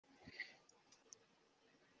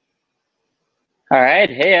All right.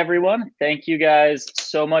 Hey, everyone. Thank you guys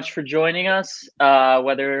so much for joining us.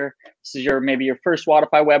 Whether this is maybe your first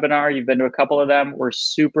Wodify webinar, you've been to a couple of them, we're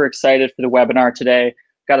super excited for the webinar today.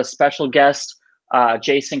 Got a special guest,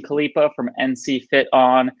 Jason Khalipa from NC Fit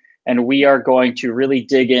on, and we are going to really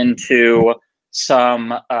dig into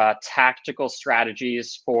some tactical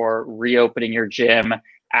strategies for reopening your gym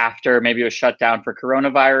after maybe it was shut down for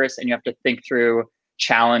coronavirus, and you have to think through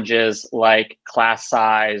challenges like class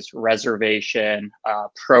size, reservation,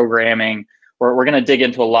 programming. We're going to dig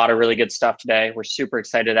into a lot of really good stuff today. We're super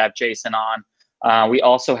excited to have Jason on. We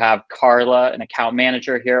also have Carla, an account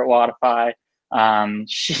manager here at Wodify.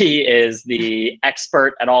 She is the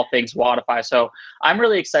expert at all things Wodify. So I'm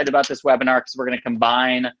really excited about this webinar because we're going to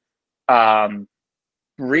combine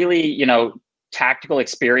really, tactical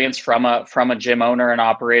experience from a gym owner and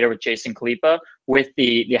operator with Jason Khalipa with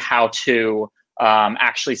the how-to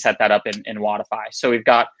actually set that up in Wodify. So we've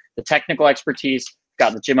got the technical expertise,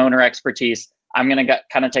 got the gym owner expertise. I'm going to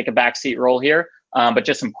kind of take a backseat role here, but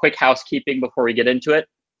just some quick housekeeping before we get into it.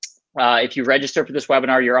 If you register for this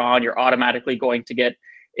webinar, you're automatically going to get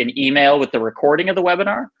an email with the recording of the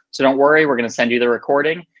webinar. So don't worry, we're going to send you the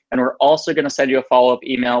recording. And we're also going to send you a follow-up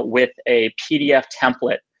email with a PDF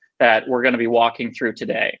template that we're going to be walking through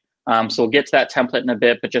today. So we'll get to that template in a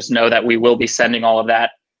bit, but just know that we will be sending all of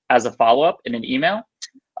that as a follow-up in an email.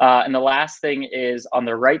 And the last thing is on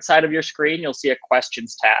the right side of your screen, you'll see a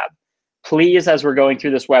questions tab. Please, as we're going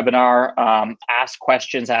through this webinar, ask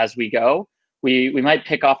questions as we go. We might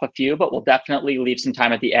pick off a few, but we'll definitely leave some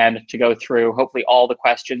time at the end to go through hopefully all the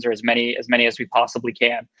questions or as many as we possibly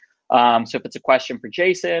can. So if it's a question for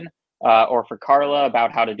Jason or for Carla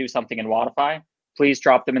about how to do something in Wodify, please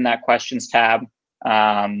drop them in that questions tab,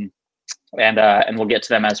 and we'll get to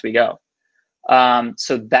them as we go.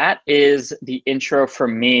 So that is the intro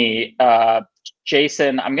from me.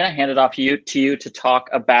 Jason, I'm going to hand it off to you to talk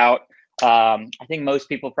about, I think most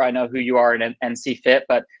people probably know who you are in NC Fit,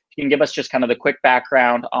 but you can give us just kind of the quick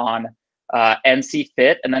background on NC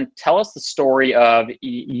Fit, and then tell us the story of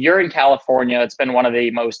you're in California. It's been one of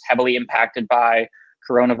the most heavily impacted by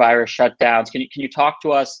coronavirus shutdowns. Can you talk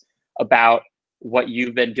to us about what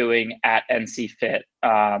you've been doing at NC Fit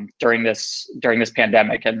during this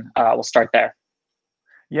pandemic, and we'll start there.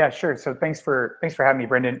 Yeah, sure. So thanks for having me,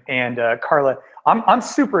 Brendan and Carla. I'm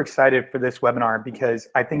super excited for this webinar because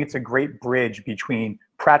I think it's a great bridge between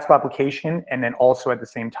practical application and then also at the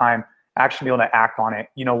same time actually be able to act on it.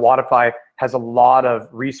 Wodify has a lot of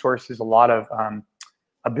resources, a lot of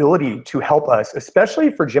ability to help us, especially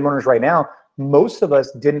for gym owners right now. Most of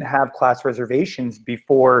us didn't have class reservations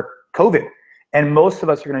before COVID. And most of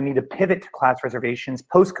us are going to need to pivot to class reservations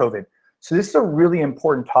post-COVID. So this is a really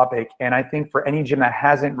important topic. And I think for any gym that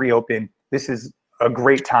hasn't reopened, this is a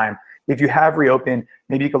great time. If you have reopened,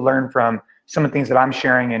 maybe you could learn from some of the things that I'm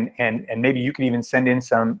sharing, and maybe you can even send in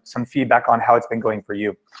some feedback on how it's been going for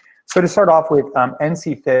you. So to start off with,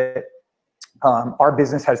 NC Fit, our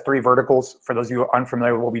business has 3 verticals. For those of you who are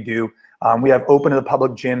unfamiliar with what we do, we have open to the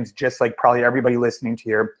public gyms, just like probably everybody listening to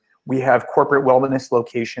here. We have corporate wellness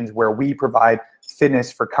locations where we provide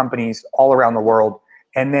fitness for companies all around the world.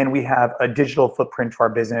 And then we have a digital footprint to our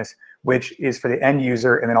business, which is for the end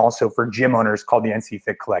user and then also for gym owners called the NC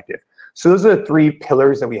Fit Collective. So those are the 3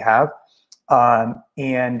 pillars that we have.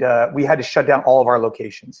 We had to shut down all of our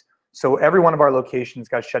locations. So every one of our locations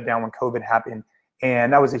got shut down when COVID happened.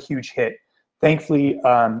 And that was a huge hit. Thankfully,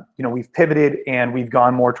 we've pivoted and we've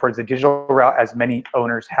gone more towards the digital route, as many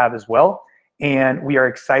owners have as well. And we are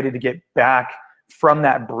excited to get back from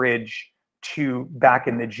that bridge to back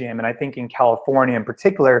in the gym. And I think in California in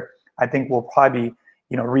particular, I think we'll probably be,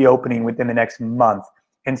 reopening within the next month.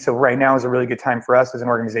 And so right now is a really good time for us as an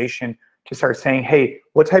organization to start saying, hey,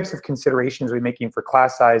 what types of considerations are we making for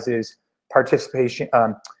class sizes, participation,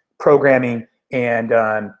 programming, and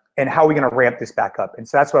how are we going to ramp this back up? And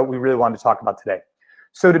so that's what we really wanted to talk about today.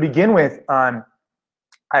 So to begin with,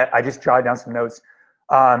 I just jotted down some notes.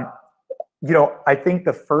 I think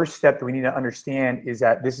the first step that we need to understand is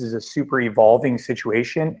that this is a super evolving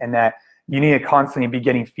situation, and that you need to constantly be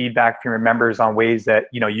getting feedback from your members on ways that,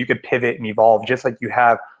 you could pivot and evolve, just like you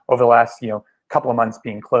have over the last, couple of months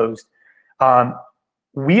being closed.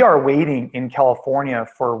 We are waiting in California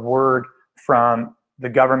for word from the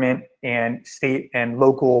government and state and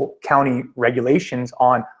local county regulations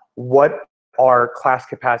on what our class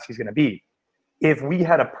capacity is going to be. If we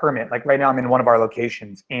had a permit, like right now I'm in one of our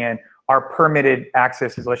locations and our permitted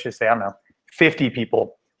access is, let's just say, I don't know, 50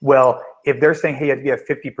 people. Well, if they're saying, hey, you have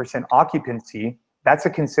 50% occupancy, that's a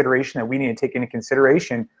consideration that we need to take into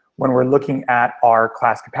consideration when we're looking at our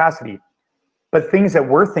class capacity. But things that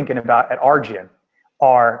we're thinking about at our gym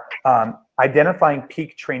are, I identifying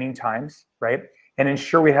peak training times, right? And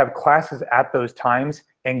ensure we have classes at those times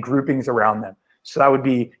and groupings around them. So that would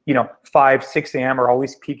be, 5, 6 a.m. are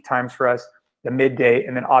always peak times for us, the midday,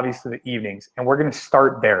 and then obviously the evenings. And we're going to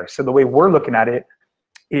start there. So the way we're looking at it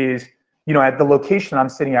is, at the location I'm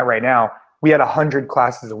sitting at right now, we had 100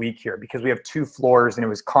 classes a week here because we have 2 floors and it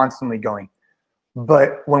was constantly going.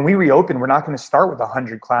 But when we reopen, we're not going to start with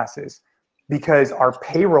 100 classes because our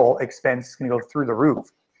payroll expense is going to go through the roof.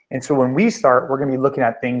 And so when we start, we're going to be looking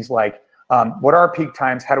at things like, what are our peak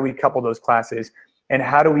times? How do we couple those classes? And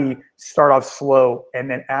how do we start off slow? And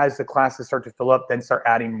then as the classes start to fill up, then start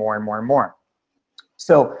adding more and more and more.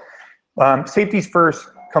 So safety's first,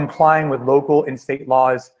 complying with local and state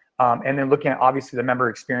laws, and then looking at obviously the member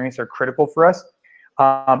experience are critical for us.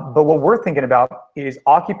 But what we're thinking about is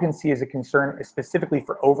occupancy is a concern specifically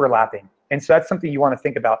for overlapping. And so that's something you want to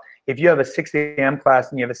think about. If you have a 6 a.m.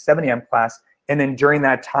 class and you have a 7 a.m. class, and then during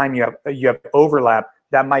that time you have overlap,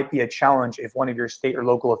 that might be a challenge if one of your state or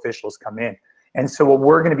local officials come in. And so what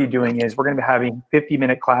we're going to be doing is we're going to be having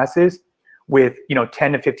 50-minute classes with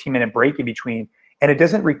 10 to 15-minute break in between. And it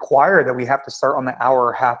doesn't require that we have to start on the hour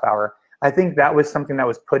or half hour. I think that was something that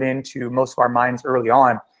was put into most of our minds early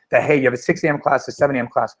on, that, hey, you have a 6 a.m. class, a 7 a.m.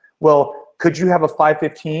 class. Well, could you have a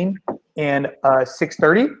 5:15 and a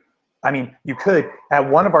 6:30? I mean, you could. At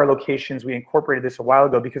one of our locations, we incorporated this a while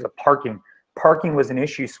ago because of parking. Parking was an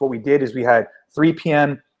issue. So what we did is we had 3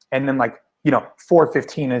 p.m. and then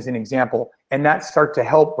 4:15 as an example. And that started to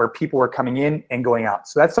help where people were coming in and going out.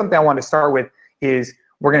 So that's something I want to start with is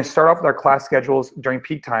we're going to start off with our class schedules during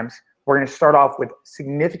peak times. We're going to start off with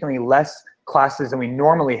significantly less classes than we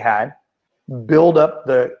normally had, build up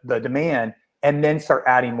the demand, and then start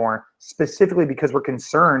adding more, specifically because we're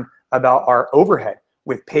concerned about our overhead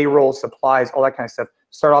with payroll, supplies, all that kind of stuff.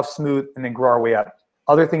 Start off smooth and then grow our way up.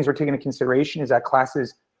 Other things we're taking into consideration is that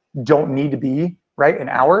classes don't need to be, an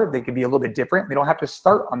hour. They could be a little bit different. They don't have to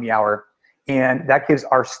start on the hour. And that gives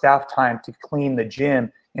our staff time to clean the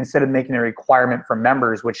gym instead of making a requirement for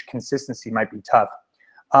members, which consistency might be tough.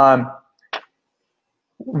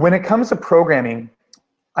 When it comes to programming,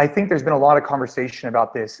 I think there's been a lot of conversation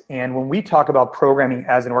about this. And when we talk about programming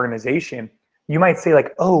as an organization, you might say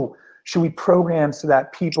oh, should we program so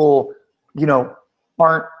that people,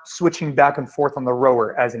 aren't switching back and forth on the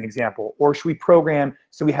rower as an example? Or should we program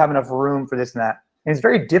so we have enough room for this and that? And it's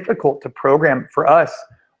very difficult to program for us.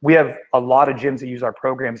 We have a lot of gyms that use our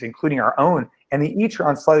programs, including our own, and they each are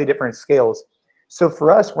on slightly different scales. So for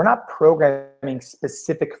us, we're not programming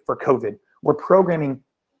specific for COVID. We're programming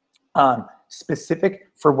specific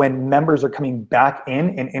for when members are coming back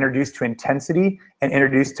in and introduced to intensity and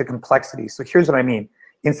introduced to complexity. So here's what I mean.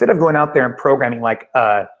 Instead of going out there and programming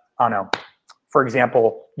I don't know, for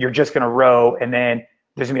example, you're just gonna row and then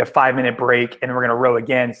there's gonna be a 5-minute break and we're gonna row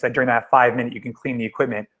again so that during that 5 minute you can clean the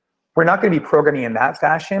equipment. We're not gonna be programming in that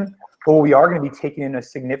fashion, but what we are gonna be taking into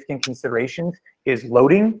significant considerations is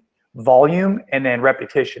loading, volume, and then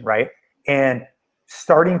repetition, right? And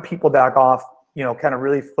starting people back off, kind of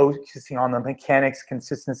really focusing on the mechanics,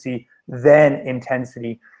 consistency, then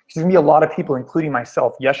intensity. There's gonna be a lot of people, including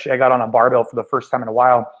myself. Yesterday, I got on a barbell for the first time in a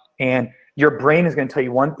while, and your brain is gonna tell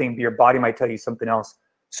you one thing, but your body might tell you something else.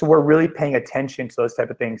 So we're really paying attention to those type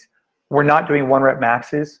of things. We're not doing 1 rep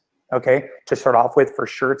maxes, okay, to start off with. For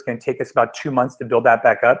sure, it's gonna take us about 2 months to build that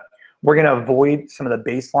back up. We're gonna avoid some of the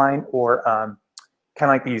baseline or kind of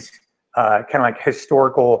like these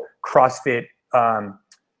historical CrossFit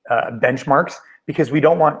benchmarks, because we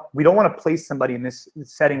don't want to place somebody in this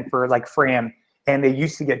setting for Fran, and they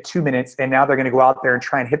used to get 2 minutes and now they're going to go out there and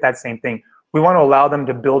try and hit that same thing. We want to allow them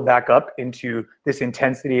to build back up into this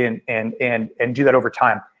intensity and do that over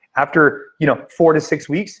time. After 4 to 6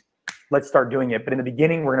 weeks, let's start doing it. But in the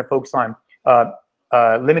beginning, we're going to focus on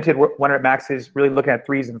limited 1 rep maxes, really looking at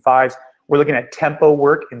 3s and 5s. We're looking at tempo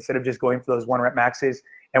work instead of just going for those 1 rep maxes.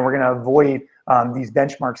 And we're going to avoid these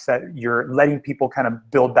benchmarks that you're letting people kind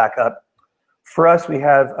of build back up. For us, we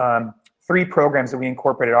have 3 programs that we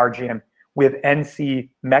incorporate at our gym. We have NC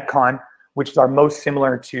Metcon, which is our most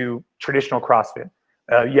similar to traditional CrossFit.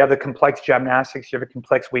 You have the complex gymnastics, you have a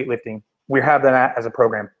complex weightlifting. We have that as a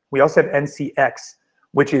program. We also have NCX,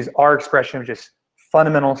 which is our expression of just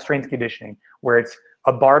fundamental strength conditioning, where it's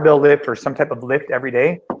a barbell lift or some type of lift every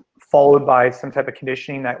day, followed by some type of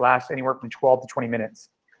conditioning that lasts anywhere from 12 to 20 minutes.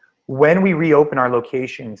 When we reopen our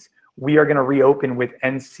locations, we are gonna reopen with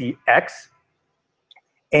NCX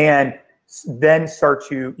and then start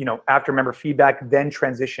to, after member feedback, then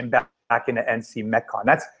transition back into NC Metcon.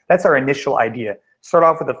 That's our initial idea. Start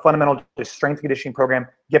off with a fundamental just strength conditioning program,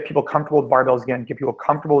 get people comfortable with barbells again, get people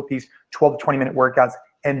comfortable with these 12 to 20 minute workouts,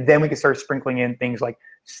 And then we can start sprinkling in things like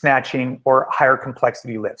snatching or higher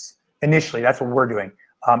complexity lifts. Initially, that's what we're doing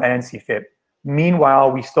at NC Fit.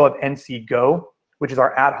 Meanwhile, we still have NC Go, which is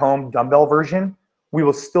our at-home dumbbell version. We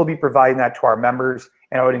will still be providing that to our members.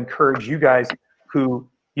 And I would encourage you guys who,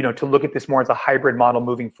 to look at this more as a hybrid model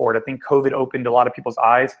moving forward. I think COVID opened a lot of people's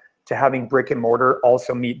eyes to having brick and mortar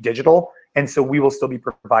also meet digital. And so we will still be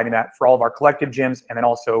providing that for all of our collective gyms. And then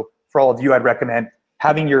also for all of you, I'd recommend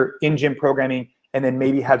having your in-gym programming and then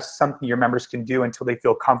maybe have something your members can do until they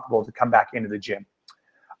feel comfortable to come back into the gym.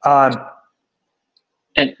 And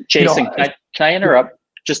Jason, can I interrupt?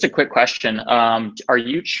 Just a quick question. Are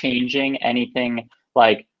you changing anything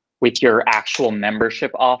like with your actual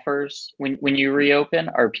membership offers when you reopen?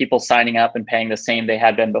 Are people signing up and paying the same they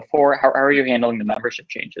had been before? How are you handling the membership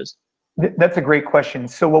changes? That's a great question.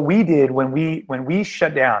 So what we did when we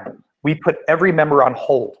shut down, we put every member on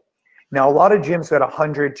hold. Now, a lot of gyms that had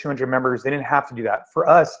 100, 200 members, they didn't have to do that. For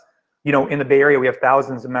us, in the Bay Area, we have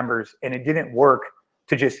thousands of members, and it didn't work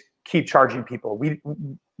to just keep charging people.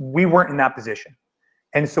 We weren't in that position.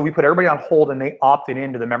 And so we put everybody on hold, and they opted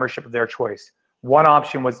into the membership of their choice. One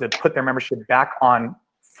option was to put their membership back on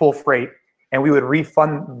full freight, and we would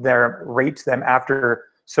refund their rate to them after.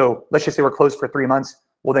 So let's just say we're closed for 3 months.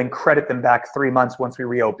 We'll then credit them back 3 months once we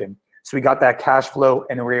reopen. So we got that cash flow,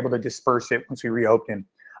 and then we were able to disperse it once we reopen.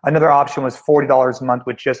 Another option was $40 a month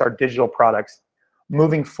with just our digital products.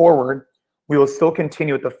 Moving forward, we will still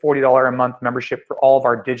continue with the $40 a month membership for all of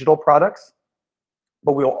our digital products,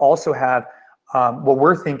 but we'll also have, what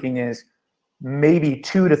we're thinking is maybe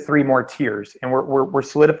 2 to 3 more tiers, and we're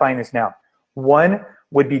solidifying this now. One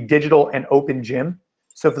would be digital and open gym.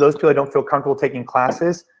 So for those people that don't feel comfortable taking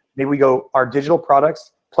classes, maybe we go our digital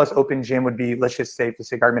products plus open gym would be, let's just say for the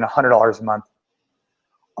sake of argument, $100 a month.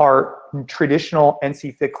 Our traditional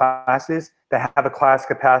NC Fit classes that have a class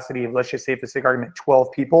capacity of, let's just say for the sake of argument,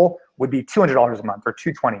 12 people would be $200 a month or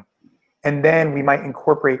 $220. And then we might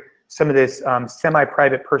incorporate some of this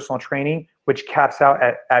semi-private personal training, which caps out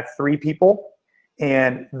at 3 people.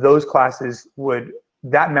 And those classes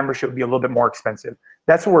that membership would be a little bit more expensive.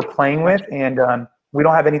 That's what we're playing with. And we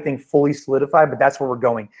don't have anything fully solidified, but that's where we're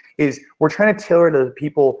going. Is we're trying to tailor to the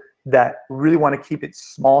people that really want to keep it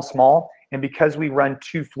small. And because we run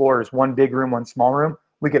 2 floors, 1 big room, 1 small room,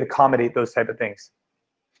 we could accommodate those type of things.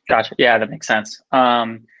 Gotcha. Yeah, that makes sense. So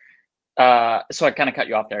I kind of cut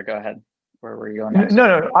you off there. Go ahead. Where were you going next?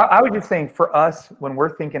 No. I was just saying, for us, when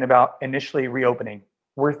we're thinking about initially reopening,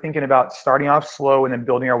 we're thinking about starting off slow and then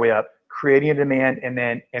building our way up, creating a demand, and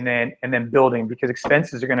then building, because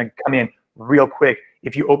expenses are going to come in real quick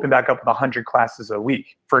if you open back up with 100 classes a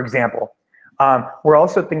week, for example. We're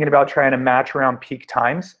also thinking about trying to match around peak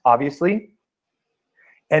times, obviously.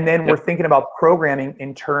 And then we're thinking about programming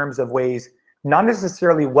in terms of ways, not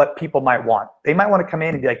necessarily what people might want. They might want to come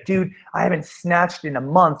in and be like, dude, I haven't snatched in a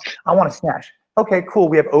month. I want to snatch. Okay, cool.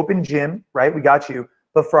 We have open gym, right? We got you.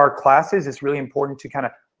 But for our classes, it's really important to kind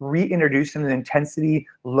of reintroduce them to the intensity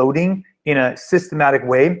loading in a systematic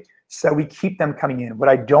way so we keep them coming in. What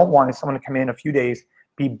I don't want is someone to come in a few days,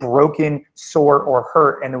 be broken, sore, or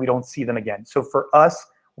hurt, and then we don't see them again. So for us,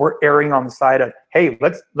 we're erring on the side of, hey,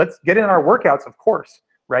 let's get in our workouts, of course,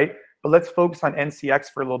 right? But let's focus on NCX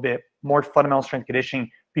for a little bit, more fundamental strength conditioning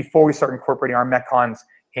before we start incorporating our Metcons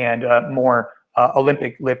and more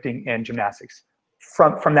Olympic lifting and gymnastics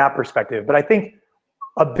from that perspective. But I think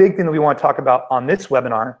a big thing that we want to talk about on this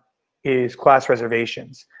webinar is class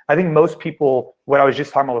reservations. I think most people, what I was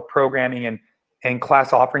just talking about with programming and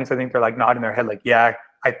class offerings, I think they're like nodding their head like, yeah,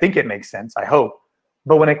 I think it makes sense, I hope.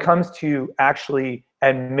 But when it comes to actually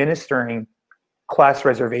administering class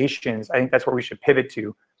reservations, I think that's where we should pivot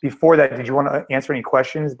to. Before that, did you want to answer any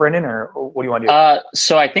questions, Brendan, or what do you want to do?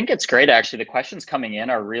 So I think it's great, actually. The questions coming in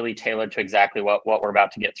are really tailored to exactly what we're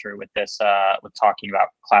about to get through with this, with talking about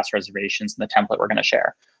class reservations and the template we're going to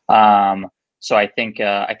share. So I think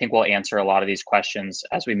we'll answer a lot of these questions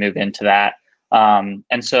as we move into that.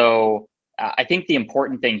 And so I think the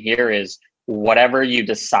important thing here is whatever you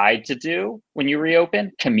decide to do when you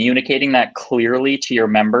reopen, communicating that clearly to your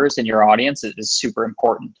members and your audience is super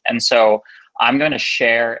important. And so I'm going to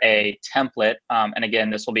share a template. And again,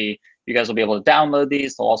 you guys will be able to download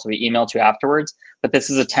these. They'll also be emailed to you afterwards. But this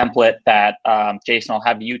is a template that Jason, I'll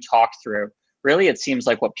have you talk through. Really, it seems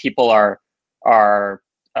like what people are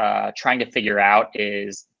trying to figure out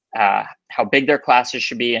is how big their classes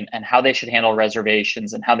should be and how they should handle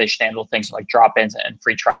reservations and how they should handle things like drop-ins and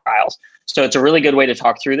free trials. So it's a really good way to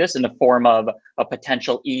talk through this in the form of a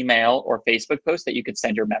potential email or Facebook post that you could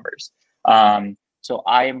send your members. So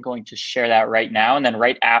I am going to share that right now. And then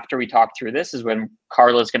right after we talk through this is when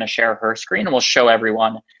Carla is going to share her screen and we'll show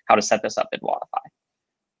everyone how to set this up in Wodify.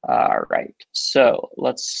 All right, so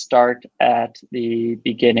let's start at the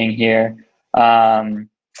beginning here.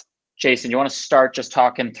 Jason, you want to start just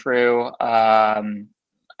talking through,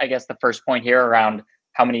 I guess, the first point here around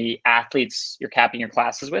how many athletes you're capping your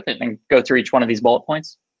classes with, and go through each one of these bullet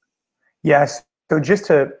points? Yes. So just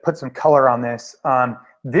to put some color on this,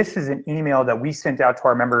 this is an email that we sent out to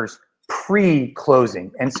our members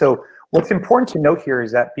pre-closing. And so what's important to note here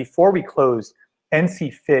is that before we closed,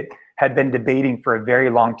 NC Fit had been debating for a very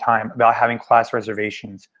long time about having class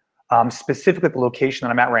reservations. Specifically at the location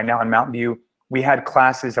that I'm at right now in Mountain View, we had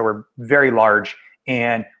classes that were very large,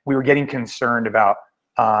 and we were getting concerned about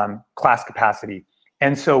class capacity.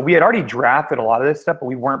 And so we had already drafted a lot of this stuff, but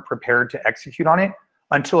we weren't prepared to execute on it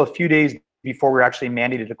until a few days before we were actually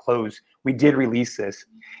mandated to close. We did release this.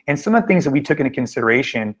 And some of the things that we took into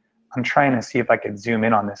consideration, I'm trying to see if I could zoom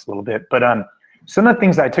in on this a little bit, but some of the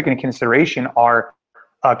things that I took into consideration are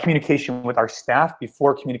communication with our staff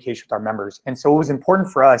before communication with our members. And so what was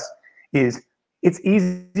important for us is it's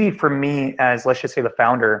easy for me as, let's just say, the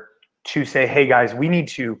founder to say, hey guys, we need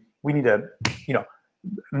to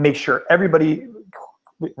make sure everybody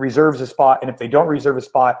reserves a spot, and if they don't reserve a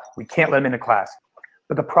spot, we can't let them into class.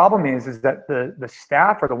 But the problem is that the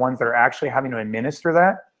staff are the ones that are actually having to administer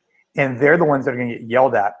that, and they're the ones that are going to get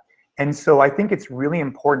yelled at. And so I think it's really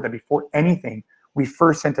important that before anything, we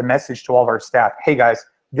first sent a message to all of our staff, hey guys,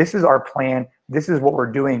 this is our plan, this is what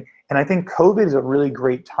we're doing. And I think COVID is a really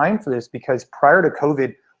great time for this, because prior to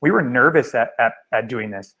COVID, we were nervous at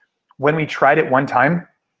doing this. When we tried it one time,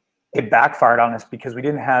 it backfired on us because we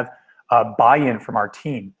didn't have buy-in from our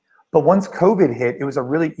team. But once COVID hit, it was a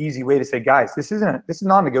really easy way to say, guys, this is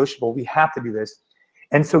non-negotiable. We have to do this.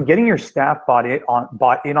 And so getting your staff bought in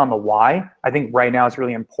on the why, I think right now is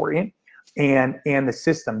really important, and the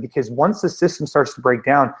system, because once the system starts to break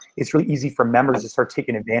down, it's really easy for members to start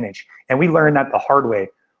taking advantage. And we learned that the hard way.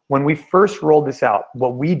 When we first rolled this out,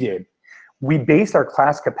 what we did, we based our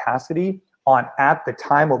class capacity on, at the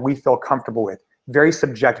time, what we felt comfortable with. Very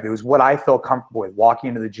subjective. It was what I felt comfortable with walking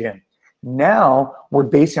into the gym. Now we're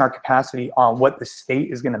basing our capacity on what the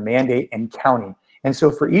state is going to mandate and county. And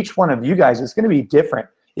so for each one of you guys, it's going to be different.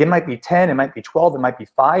 It might be 10, it might be 12, it might be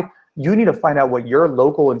 5. You need to find out what your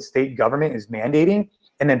local and state government is mandating,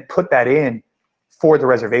 and then put that in for the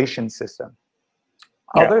reservation system.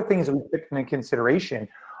 Yeah. Other things that we took into consideration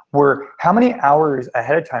were, how many hours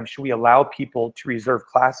ahead of time should we allow people to reserve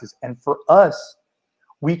classes? And for us,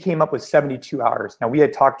 we came up with 72 hours. Now, we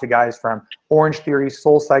had talked to guys from Orange Theory,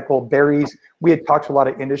 Soul Cycle, Berries. We had talked to a lot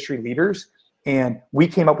of industry leaders, and we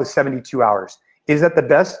came up with 72 hours. Is that the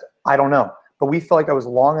best? I don't know. But we felt like that was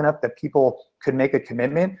long enough that people could make a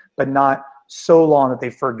commitment, but not so long that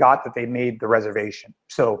they forgot that they made the reservation.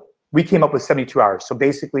 So we came up with 72 hours. So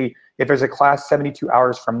basically, if there's a class 72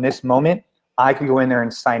 hours from this moment, I could go in there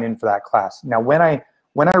and sign in for that class. Now, when I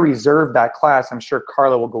reserve that class, I'm sure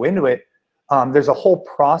Carla will go into it, there's a whole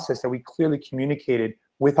process that we clearly communicated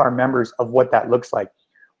with our members of what that looks like.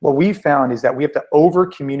 What we found is that we have to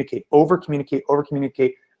over-communicate,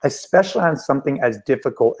 especially on something as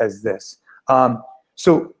difficult as this.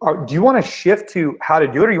 So do you want to shift to how to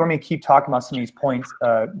do it, or you want me to keep talking about some of these points?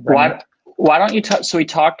 Why don't you, so we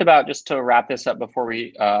talked about, just to wrap this up before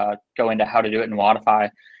we go into how to do it in Wodify,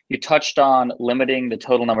 you touched on limiting the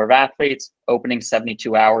total number of athletes, opening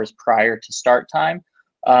 72 hours prior to start time.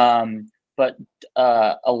 But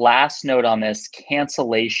a last note on this,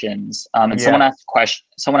 cancellations. And yeah.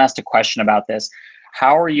 Someone asked a question about this.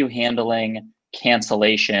 How are you handling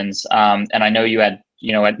cancellations? And I know you had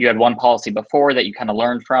one policy before that you kind of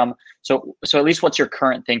learned from. So at least what's your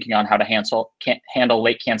current thinking on how to handle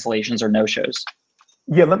late cancellations or no-shows?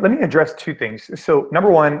 Yeah, let me address two things. So number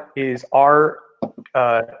one is our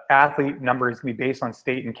athlete number is going to be based on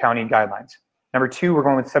state and county guidelines. Number two, we're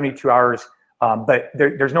going with 72 hours. But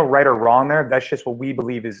there's no right or wrong there. That's just what we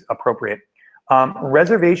believe is appropriate.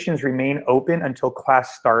 Reservations remain open until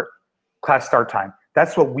class start time.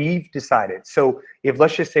 That's what we've decided. So if,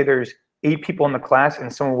 let's just say, there's 8 people in the class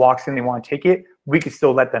and someone walks in, they want to take it, we could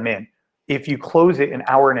still let them in. If you close it an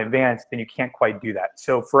hour in advance, then you can't quite do that.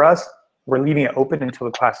 So for us, we're leaving it open until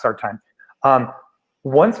the class start time.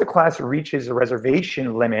 Once a class reaches a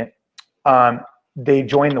reservation limit, they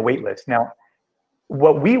join the wait list. Now,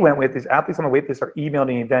 what we went with is athletes on the wait list are emailed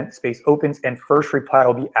when the event space opens, and first reply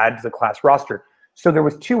will be added to the class roster. So there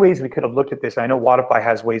was 2 ways we could have looked at this. I know Wodify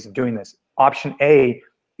has ways of doing this. Option A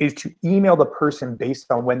is to email the person based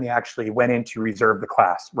on when they actually went in to reserve the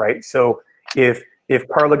class, right? So if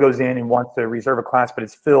Carla goes in and wants to reserve a class, but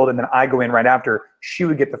it's filled, and then I go in right after, she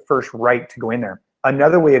would get the first right to go in there.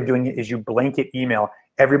 Another way of doing it is you blanket email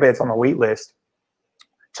everybody that's on the wait list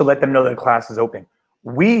to let them know that the class is open.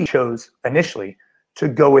 We chose initially to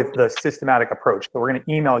go with the systematic approach. So we're going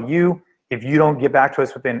to email you. If you don't get back to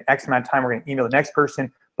us within X amount of time, we're going to email the next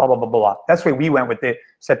person, blah, blah, blah, blah. That's the way we went with it,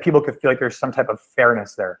 so that people could feel like there's some type of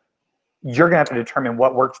fairness there. You're going to have to determine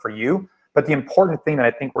what works for you. But the important thing that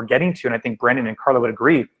I think we're getting to, and I think Brendan and Carla would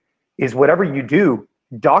agree, is whatever you do,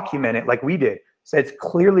 document it like we did. So it's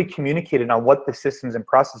clearly communicated on what the systems and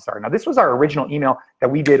processes are. Now, this was our original email that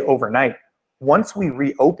we did overnight. Once we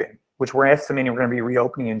reopen, which we're estimating we're going to be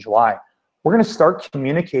reopening in July, we're going to start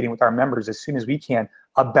communicating with our members as soon as we can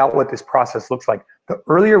about what this process looks like. The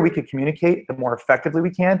earlier we can communicate, the more effectively we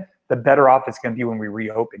can, the better off it's going to be when we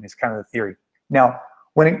reopen, is kind of the theory. Now,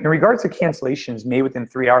 in regards to cancellations made within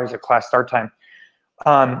 3 hours of class start time,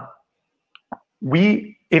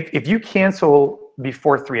 if you cancel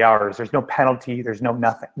before 3 hours, there's no penalty, there's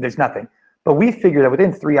nothing. But we figure that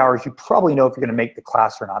within 3 hours, you probably know if you're going to make the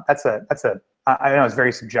class or not. I know it's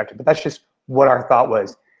very subjective, but that's just what our thought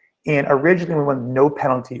was. And originally we wanted no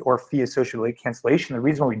penalty or fee associated with late cancellation. The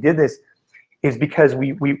reason why we did this is because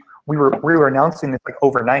we were announcing this like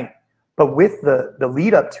overnight. But with the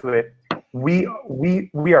lead up to it, we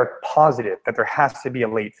are positive that there has to be a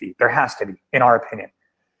late fee. There has to be, in our opinion.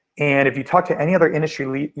 And if you talk to any other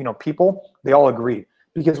industry people, they all agree.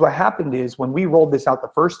 Because what happened is when we rolled this out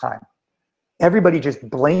the first time, everybody just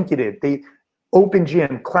blanketed. They open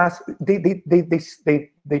gym class. They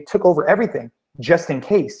took over everything just in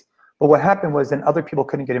case. But what happened was then other people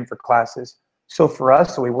couldn't get in for classes. So for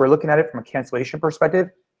us, the way we're looking at it from a cancellation perspective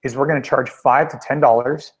is we're going to charge $5 to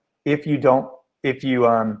 $10 if you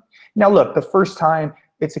now look, the first time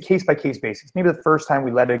it's a case-by-case basis. Maybe the first time we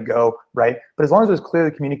let it go, right? But as long as it was clearly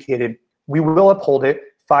communicated, we will uphold it.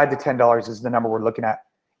 $5 to $10 is the number we're looking at.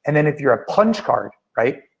 And then if you're a punch card,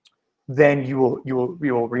 right, then you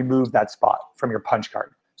will remove that spot from your punch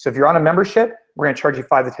card. So if you're on a membership, we're going to charge you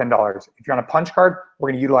 $5 to $10. If you're on a punch card, we're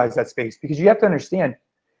going to utilize that space. Because you have to understand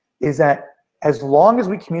is that as long as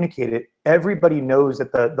we communicate it, everybody knows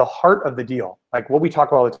that the heart of the deal, like what we talk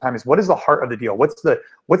about all the time, is what is the heart of the deal? What's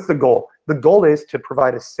the goal? The goal is to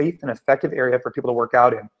provide a safe and effective area for people to work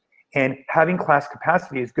out in. And having class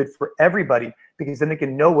capacity is good for everybody because then they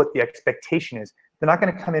can know what the expectation is. They're not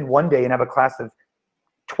going to come in one day and have a class of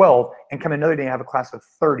 12 and come another day and have a class of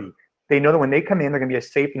 30. They know that when they come in, they're going to be a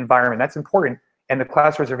safe environment. That's important. And the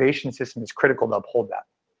class reservation system is critical to uphold that.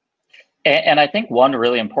 And I think one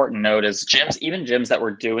really important note is even gyms that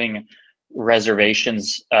were doing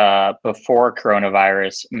reservations before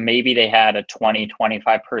coronavirus, maybe they had a 20,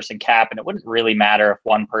 25 person cap, and it wouldn't really matter if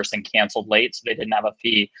one person canceled late, so they didn't have a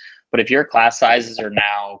fee. But if your class sizes are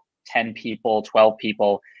now 10 people, 12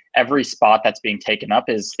 people, every spot that's being taken up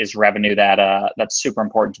is revenue that's super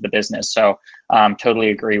important to the business. So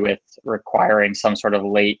totally agree with requiring some sort of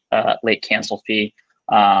late cancel fee.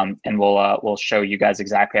 And we'll show you guys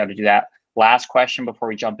exactly how to do that. Last question before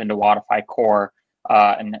we jump into Wodify Core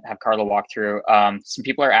and have Carla walk through. Some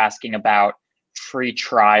people are asking about free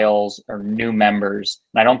trials or new members.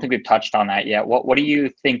 And I don't think we've touched on that yet. What are you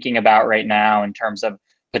thinking about right now in terms of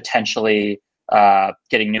potentially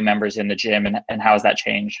getting new members in the gym, and how has that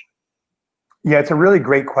changed? Yeah, it's a really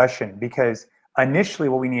great question because initially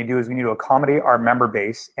what we need to do is we need to accommodate our member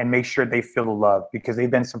base and make sure they feel the love because they've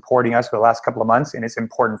been supporting us for the last couple of months and it's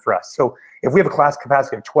important for us. So if we have a class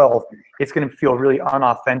capacity of 12, it's going to feel really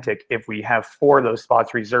unauthentic if we have 4 of those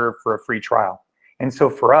spots reserved for a free trial. And so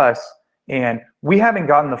for us, and we haven't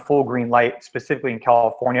gotten the full green light specifically in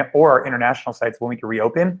California or our international sites when we can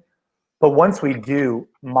reopen. But once we do,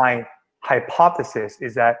 my hypothesis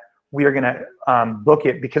is that we are going to book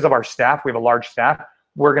it because of our staff. We have a large staff.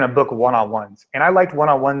 We're going to book one-on-ones. And I liked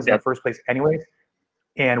one-on-ones in the first place anyways.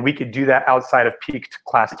 And we could do that outside of peak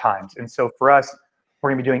class times. And so for us,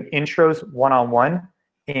 we're going to be doing intros one-on-one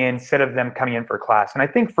instead of them coming in for class. And I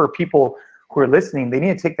think for people who are listening, they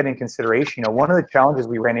need to take that in consideration. One of the challenges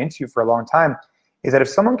we ran into for a long time is that if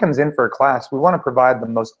someone comes in for a class, we want to provide the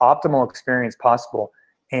most optimal experience possible.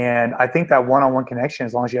 And I think that one-on-one connection,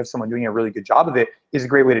 as long as you have someone doing a really good job of it, is a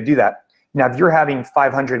great way to do that. Now, if you're having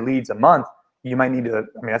 500 leads a month, you might need to,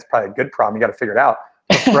 that's probably a good problem. You got to figure it out.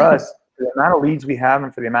 But for us, for the amount of leads we have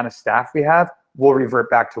and for the amount of staff we have, we'll revert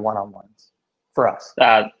back to one-on-ones for us.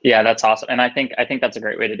 Yeah, that's awesome. And I think that's a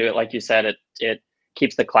great way to do it. Like you said, it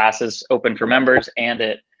keeps the classes open for members and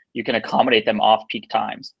you can accommodate them off peak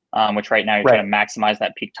times, which right now you're trying to maximize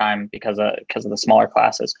that peak time because of the smaller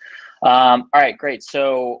classes. All right, great.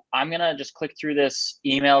 So I'm going to just click through this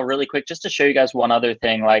email really quick just to show you guys one other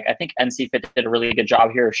thing. Like I think NC Fit did a really good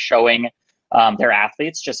job here of showing their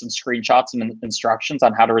athletes just some screenshots and instructions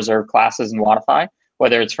on how to reserve classes in Wodify,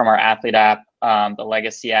 whether it's from our athlete app, the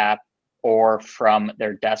legacy app, or from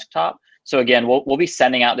their desktop. So again, we'll be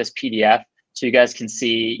sending out this PDF so you guys can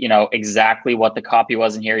see, you know, exactly what the copy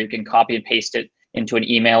was in here. You can copy and paste it into an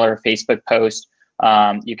email or a Facebook post.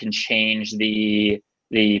 You can change the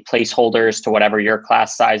placeholders to whatever your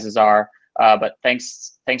class sizes are. But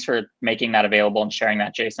thanks for making that available and sharing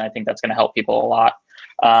that, Jason. I think that's going to help people a lot.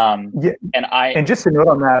 Yeah, and just a note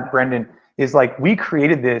on that, Brendan, is like we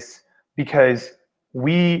created this because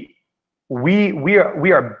we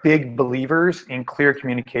are big believers in clear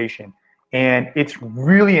communication, and it's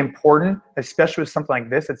really important, especially with something like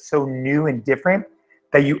this that's so new and different,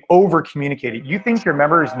 that you over communicate it. You think your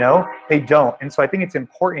members know, they don't, and so I think it's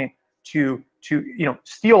important to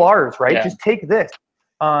steal ours, right? Yeah. Just take this.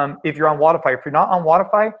 If you're on Wodify, if you're not on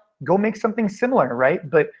Wodify, go make something similar, right?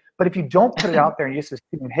 But if you don't put it out there and you just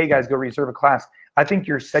assume, hey guys, go reserve a class, I think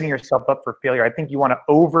you're setting yourself up for failure. I think you want to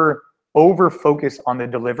over focus on the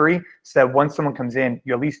delivery so that once someone comes in,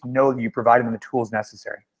 you at least know that you provided them the tools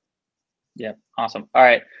necessary. Yeah, awesome. All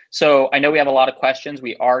right. So I know we have a lot of questions.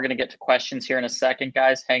 We are going to get to questions here in a second,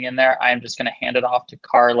 guys. Hang in there. I am just going to hand it off to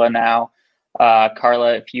Carla now.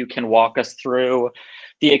 Carla, if you can walk us through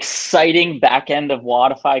the exciting back end of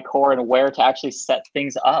Wodify Core and where to actually set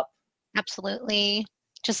things up. Absolutely.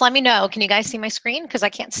 Just let me know. Can you guys see my screen? Because I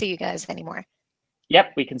can't see you guys anymore.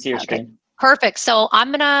 Yep, we can see your screen. Perfect. So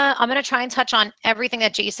I'm gonna try and touch on everything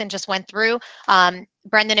that Jason just went through.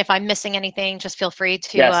 Brendan, if I'm missing anything, just feel free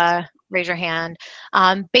to raise your hand.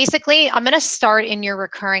 Basically, I'm gonna start in your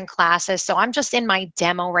recurring classes. So I'm just in my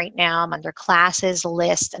demo right now. I'm under classes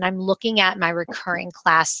list, and I'm looking at my recurring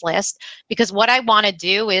class list because what I want to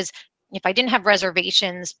do is, if I didn't have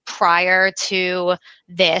reservations prior to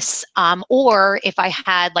this, or if I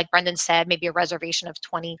had, like Brendan said, maybe a reservation of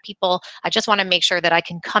 20 people, I just want to make sure that I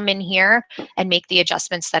can come in here and make the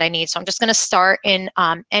adjustments that I need. So I'm just going to start in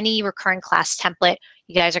any recurring class template.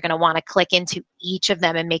 You guys are going to want to click into each of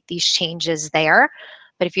them and make these changes there.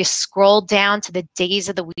 But if you scroll down to the days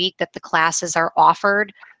of the week that the classes are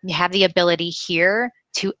offered, you have the ability here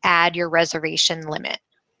to add your reservation limit.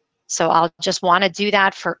 So I'll just want to do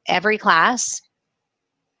that for every class.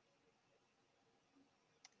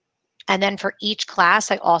 And then for each class,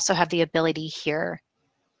 I also have the ability here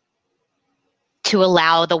to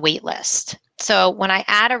allow the wait list. So when I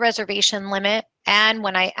add a reservation limit and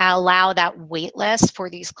when I allow that wait list for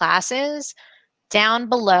these classes, down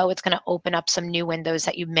below, it's going to open up some new windows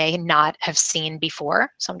that you may not have seen before.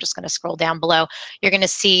 So I'm just going to scroll down below. You're going to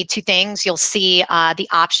see two things. You'll see the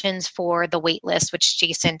options for the wait list, which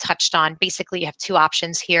Jason touched on. Basically, you have two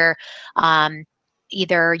options here.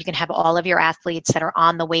 Either you can have all of your athletes that are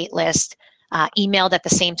on the wait list emailed at the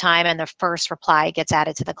same time and the first reply gets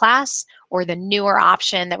added to the class, or the newer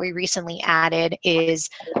option that we recently added is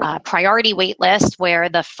priority wait list, where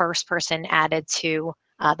the first person added to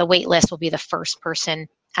the wait list will be the first person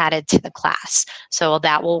added to the class. So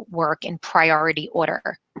that will work in priority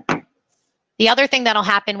order. The other thing that'll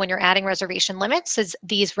happen when you're adding reservation limits is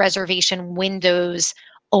these reservation windows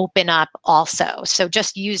open up also. So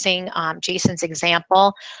just using Jason's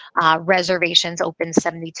example, reservations open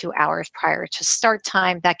 72 hours prior to start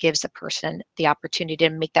time. That gives the person the opportunity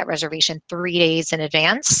to make that reservation 3 days in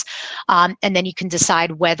advance. And then you can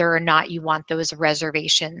decide whether or not you want those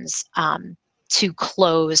reservations to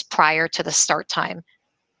close prior to the start time.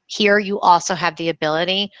 Here you also have the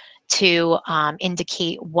ability to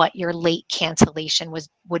indicate what your late cancellation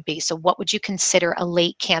would be. So what would you consider a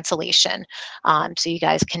late cancellation? So you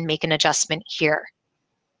guys can make an adjustment here.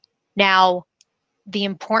 Now, the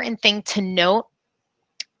important thing to note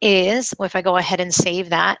is, if I go ahead and save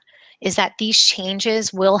that, is that these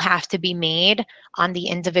changes will have to be made on the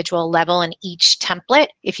individual level in each template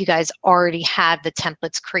if you guys already have the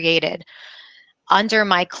templates created. Under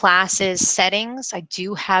my classes settings, I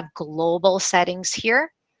do have global settings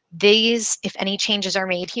here. These, if any changes are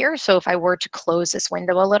made here, so if I were to close this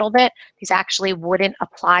window a little bit, these actually wouldn't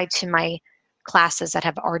apply to my classes that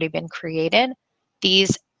have already been created.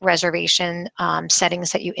 These reservation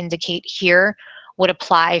settings that you indicate here would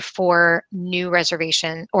apply for new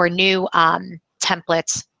reservation or new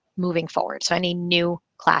templates moving forward. So any new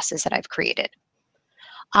classes that I've created.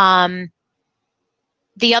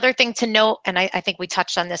 The other thing to note, and I think we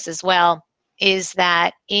touched on this as well, is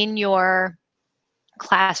that in your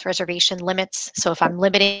class reservation limits, so if I'm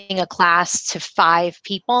limiting a class to 5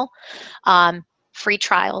 people, free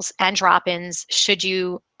trials and drop-ins, should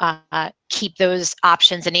you keep those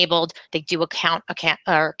options enabled, they do count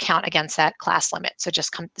against that class limit. So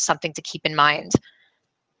just something to keep in mind.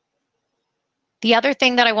 The other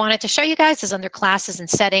thing that I wanted to show you guys is under classes and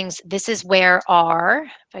settings. This is where our,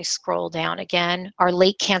 if I scroll down again, our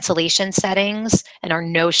late cancellation settings and our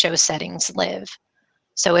no-show settings live.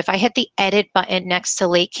 So if I hit the edit button next to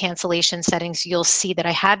late cancellation settings, you'll see that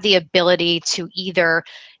I have the ability to either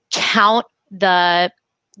count the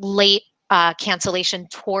late cancellation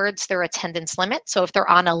towards their attendance limit. So if they're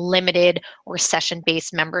on a limited or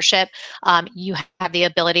session-based membership, you have the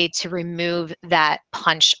ability to remove that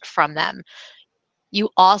punch from them. You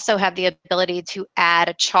also have the ability to add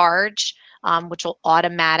a charge, which will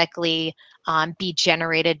automatically be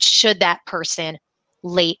generated should that person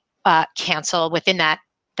late cancel within that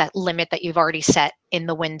limit that you've already set in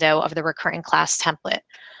the window of the recurring class template.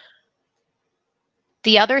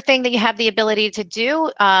 The other thing that you have the ability to do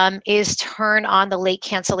is turn on the late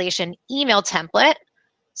cancellation email template.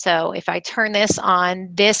 So if I turn this on,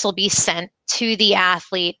 this will be sent to the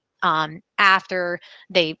athlete after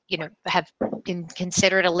they, have been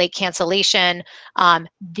considered a late cancellation.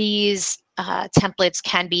 These templates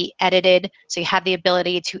can be edited. So you have the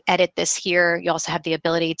ability to edit this here. You also have the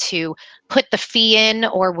ability to put the fee in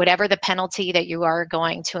or whatever the penalty that you are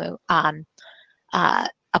going to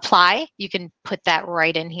apply. You can put that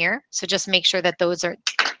right in here. So just make sure that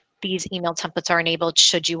these email templates are enabled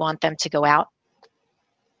should you want them to go out.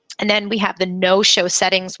 And then we have the no-show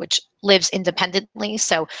settings, which lives independently.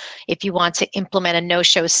 So if you want to implement a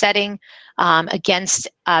no-show setting against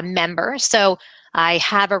a member, so I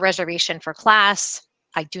have a reservation for class.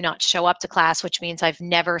 I do not show up to class, which means I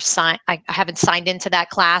haven't signed into that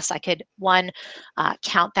class. I could, one,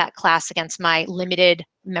 count that class against my limited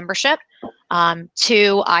membership.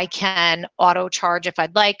 Two, I can auto charge if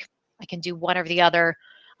I'd like. I can do one or the other.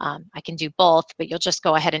 I can do both, but you'll just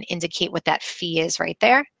go ahead and indicate what that fee is right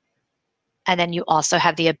there. And then you also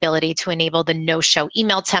have the ability to enable the no-show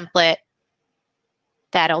email template.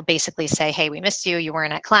 That'll basically say, hey, we missed you, you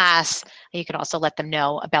weren't at class. You can also let them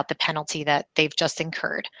know about the penalty that they've just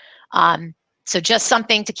incurred. So just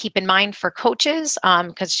something to keep in mind for coaches,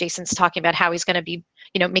 because Jason's talking about how he's going to be,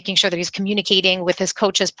 making sure that he's communicating with his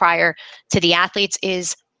coaches prior to the athletes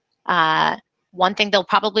is one thing they'll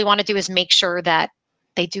probably want to do is make sure that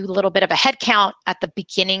they do a little bit of a head count at the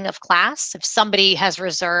beginning of class. If somebody has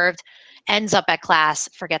reserved, ends up at class,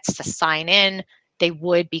 forgets to sign in, they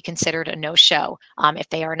would be considered a no-show if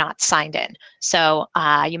they are not signed in. So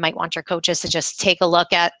you might want your coaches to just take a look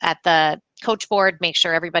at the coach board, make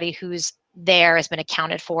sure everybody who's there has been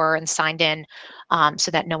accounted for and signed in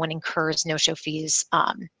so that no one incurs no-show fees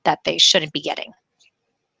that they shouldn't be getting.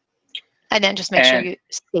 And then just make sure you're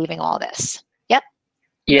saving all this. Yep.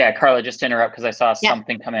 Yeah, Carla, just to interrupt because I saw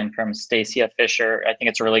something come in from Stacia Fisher. I think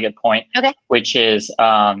it's a really good point. Okay. Which is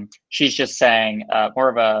she's just saying more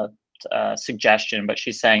of a suggestion, but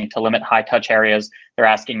she's saying to limit high touch areas, they're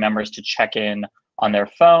asking members to check in on their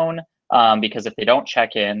phone because if they don't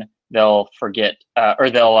check in, they'll forget or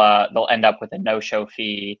they'll end up with a no-show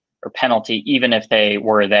fee or penalty even if they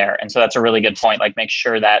were there. And so that's a really good point. Like make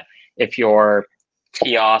sure that if your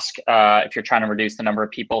kiosk, if you're trying to reduce the number of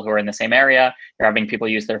people who are in the same area, you're having people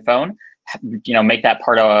use their phone, make that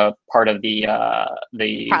part of the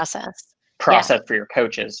process for your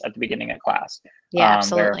coaches at the beginning of class. Yeah,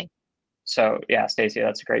 absolutely. So yeah, Stacey,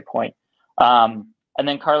 that's a great point. And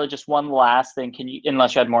then Carla, just one last thing. Can you,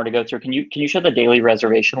 unless you had more to go through, can you show the daily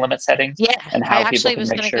reservation limit settings? Yeah, and how I actually people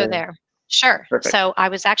was going to go there. Sure. Perfect. So I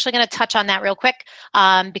was actually going to touch on that real quick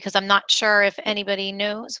because I'm not sure if anybody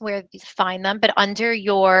knows where to find them, but under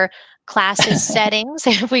your classes settings,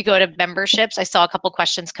 if we go to memberships, I saw a couple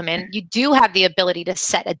questions come in. You do have the ability to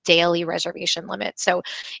set a daily reservation limit. So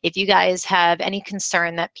if you guys have any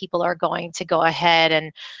concern that people are going to go ahead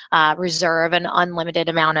and reserve an unlimited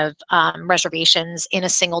amount of reservations in a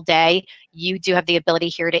single day, you do have the ability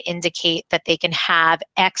here to indicate that they can have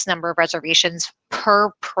X number of reservations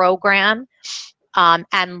per program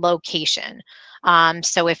and location.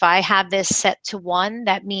 So if I have this set to 1,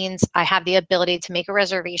 that means I have the ability to make a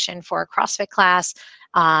reservation for a CrossFit class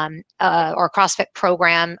or a CrossFit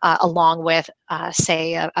program along with,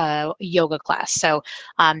 say, a yoga class. So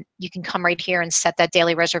you can come right here and set that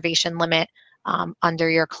daily reservation limit under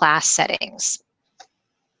your class settings.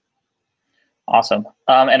 Awesome.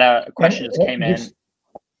 And a question just came in.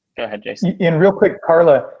 Go ahead, Jason. And real quick,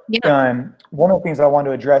 Carla, one of the things I want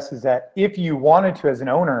to address is that if you wanted to, as an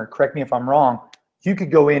owner, correct me if I'm wrong, you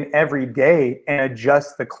could go in every day and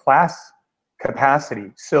adjust the class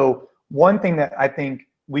capacity. So one thing that I think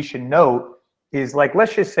we should note is, like,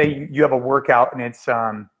 let's just say you have a workout and it's,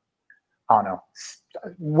 I don't know,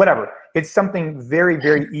 whatever. It's something very,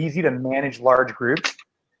 very easy to manage large groups.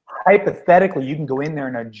 Hypothetically, you can go in there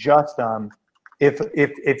and adjust them. If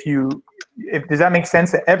does that make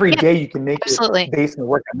sense? That every day you can make it based on the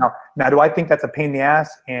workout. Now, do I think that's a pain in the ass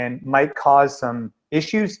and might cause some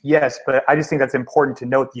issues? Yes, but I just think that's important to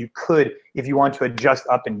note that you could, if you want to adjust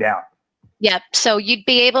up and down. Yep. So you'd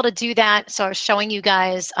be able to do that. So I was showing you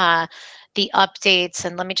guys the updates,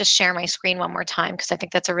 and let me just share my screen one more time because I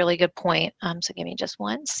think that's a really good point. So give me just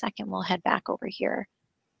 1 second. We'll head back over here.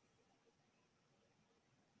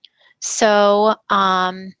 So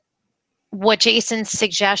what Jason's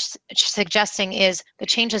suggesting is the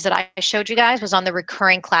changes that I showed you guys was on the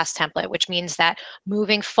recurring class template, which means that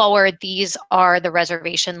moving forward, these are the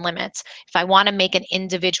reservation limits. If I want to make an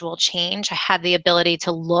individual change, I have the ability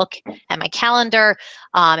to look at my calendar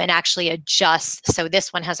and actually adjust. So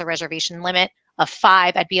this one has a reservation limit of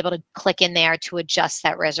 5. I'd be able to click in there to adjust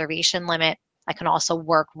that reservation limit. I can also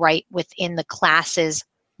work right within the classes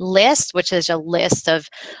list, which is a list of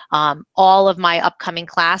all of my upcoming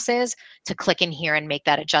classes, to click in here and make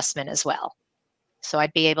that adjustment as well. So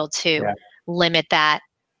I'd be able to limit that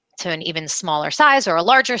to an even smaller size or a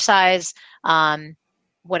larger size,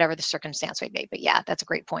 whatever the circumstance would be. But yeah, that's a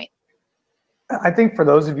great point. I think for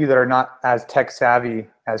those of you that are not as tech savvy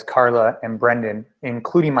as Carla and Brendan,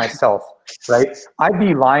 including myself, right? I'd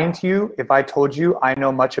be lying to you if I told you I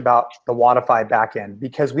know much about the Wodify backend,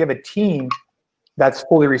 because we have a team that's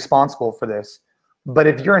fully responsible for this. But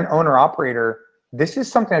if you're an owner operator, this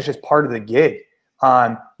is something that's just part of the gig.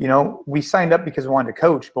 You know, we signed up because we wanted to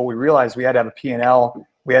coach, but we realized we had to have a P&L.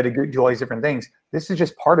 We had to do all these different things. This is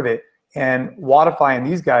just part of it. And Wodify and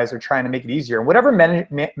these guys are trying to make it easier. And whatever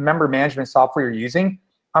member management software you're using,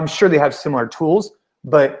 I'm sure they have similar tools.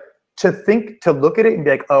 But to look at it and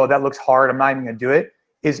be like, oh, that looks hard, I'm not even gonna do it,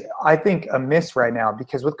 is, I think, a miss right now.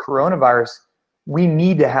 Because with coronavirus, we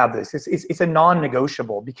need to have this. It's a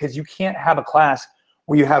non-negotiable, because you can't have a class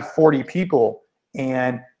where you have 40 people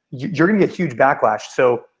and you're gonna get huge backlash.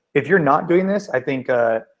 So if you're not doing this, I think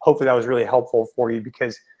hopefully that was really helpful for you,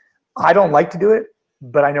 because I don't like to do it,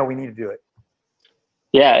 but I know we need to do it.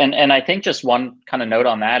 Yeah, and I think just one kind of note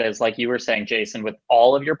on that is, like you were saying, Jason, with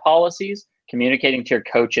all of your policies, communicating to your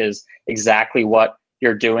coaches exactly what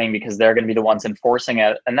you're doing, because they're going to be the ones enforcing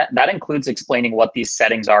it. And that includes explaining what these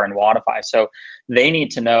settings are in Wodify. So they need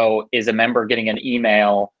to know, is a member getting an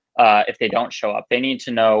email if they don't show up? They need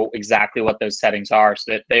to know exactly what those settings are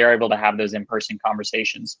so that they are able to have those in-person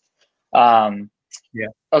conversations. Yeah.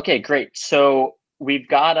 Okay, great. So we've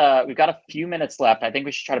got a few minutes left. I think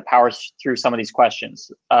we should try to power through some of these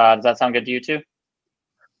questions. Does that sound good to you too?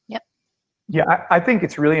 Yep. Yeah, I think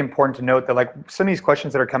it's really important to note that, like, some of these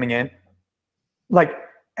questions that are coming in, like,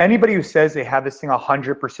 anybody who says they have this thing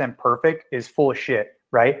 100% perfect is full of shit,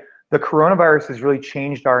 right? The coronavirus has really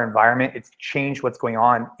changed our environment. It's changed what's going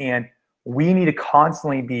on. And we need to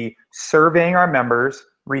constantly be surveying our members,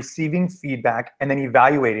 receiving feedback, and then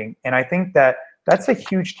evaluating. And I think that that's a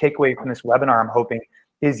huge takeaway from this webinar, I'm hoping,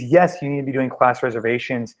 is yes, you need to be doing class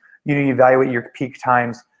reservations. You need to evaluate your peak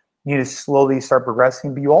times. You need to slowly start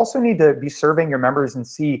progressing, but you also need to be surveying your members and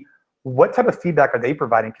see what type of feedback are they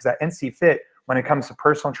providing, because at NC Fit, when it comes to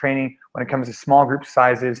personal training, when it comes to small group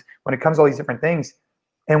sizes, when it comes to all these different things,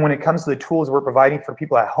 and when it comes to the tools we're providing for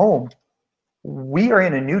people at home, we are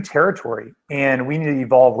in a new territory and we need to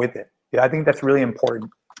evolve with it. Yeah, I think that's really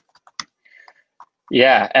important.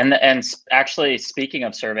 Yeah, and actually, speaking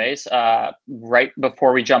of surveys, right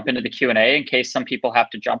before we jump into the Q&A, in case some people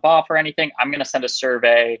have to jump off or anything, I'm going to send a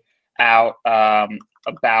survey out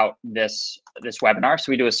about this webinar. So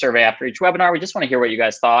we do a survey after each webinar. We just want to hear what you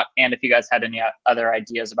guys thought, and if you guys had any other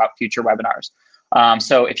ideas about future webinars.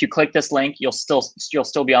 So if you click this link, you'll still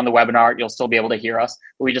be on the webinar. You'll still be able to hear us.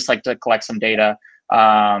 But we just like to collect some data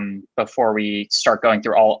before we start going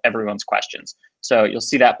through everyone's questions. So you'll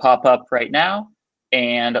see that pop up right now.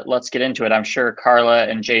 And let's get into it. I'm sure Carla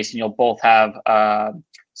and Jason, you'll both have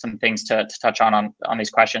some things to touch on these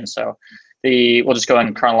questions. So we'll just go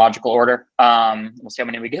in chronological order. We'll see how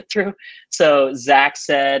many we get through. So Zach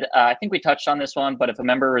said, I think we touched on this one, but if a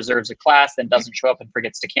member reserves a class, then doesn't show up and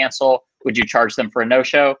forgets to cancel, would you charge them for a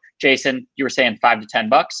no-show? Jason, you were saying $5 to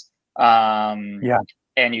 $10. Yeah.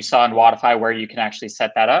 And you saw in Wodify where you can actually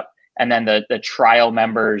set that up. And then the trial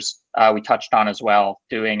members we touched on as well,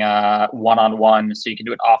 doing one-on-one, so you can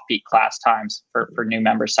do it off-peak class times for new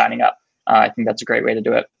members signing up. I think that's a great way to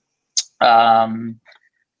do it.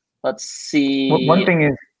 Let's see. One thing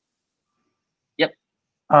is, yep.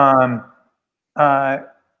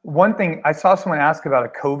 One thing, I saw someone ask about a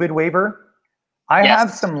COVID waiver. I Yes.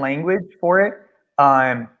 have some language for it.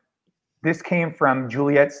 This came from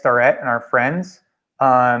Juliet Starrett and our friends.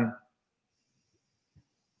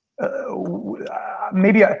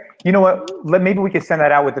 Maybe, you know what, maybe we could send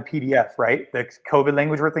that out with the PDF, right? The COVID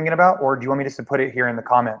language we're thinking about, or do you want me just to put it here in the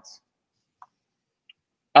comments?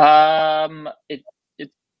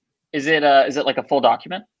 Is it like a full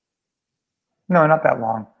document? No, not that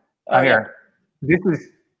long. Oh, yeah. Here,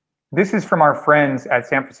 this is from our friends at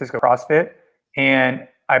San Francisco CrossFit, and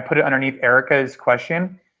I put it underneath Erica's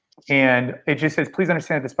question, and it just says, "Please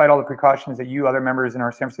understand that despite all the precautions that you other members in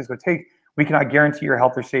our San Francisco take, we cannot guarantee your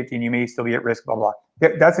health or safety, and you may still be at risk." Blah blah.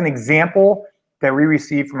 That's an example that we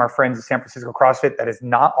received from our friends at San Francisco CrossFit. That is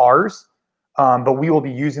not ours, but we will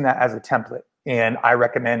be using that as a template, and I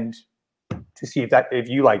recommend to see if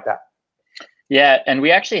you like that. Yeah, and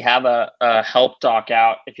we actually have a help doc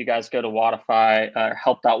out. If you guys go to Wodify,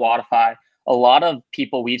 help.wodify, a lot of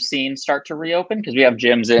people we've seen start to reopen, because we have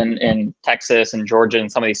gyms in Texas and Georgia and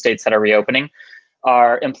some of these states that are reopening,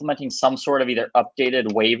 are implementing some sort of either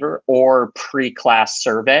updated waiver or pre-class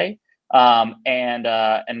survey. And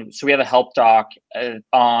so we have a help doc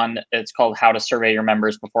it's called How to Survey Your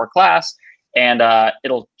Members Before Class. And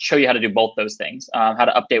it'll show you how to do both those things, how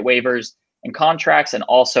to update waivers and contracts. And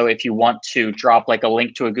also, if you want to drop like a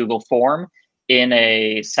link to a Google form in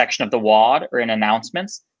a section of the WOD or in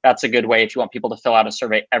announcements, that's a good way if you want people to fill out a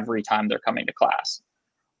survey every time they're coming to class.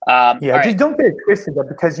 Just don't get it twisted that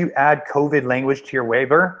because you add COVID language to your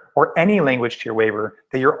waiver or any language to your waiver,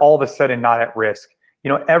 that you're all of a sudden not at risk. You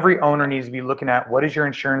know, every owner needs to be looking at, what does your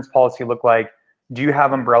insurance policy look like? Do you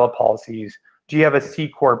have umbrella policies? Do you have a C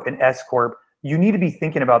Corp, an S Corp? You need to be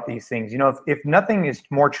thinking about these things. You know, if nothing is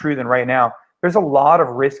more true than right now, there's a lot of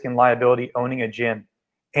risk and liability owning a gym.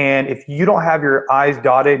 And if you don't have your I's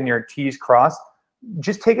dotted and your T's crossed,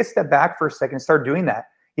 just take a step back for a second and start doing that.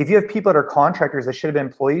 If you have people that are contractors that should have been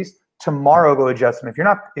employees, tomorrow go adjust them. If you're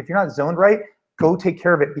not zoned right, go take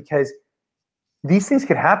care of it, because these things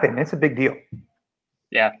could happen. It's a big deal.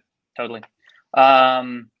 Yeah, totally.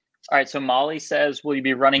 All right, so Molly says, will you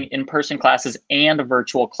be running in-person classes and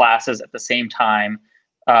virtual classes at the same time?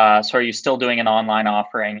 So are you still doing an online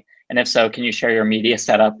offering? And if so, can you share your media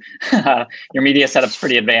setup? Your media setup's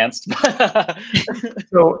pretty advanced.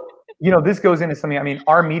 So, you know, this goes into something, I mean,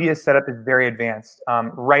 our media setup is very advanced.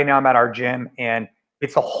 Right now I'm at our gym, and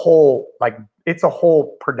it's a whole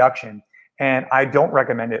production, and I don't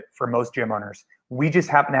recommend it for most gym owners. We just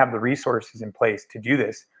happen to have the resources in place to do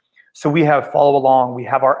this. So we have follow along, we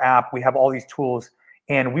have our app, we have all these tools,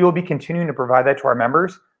 and we will be continuing to provide that to our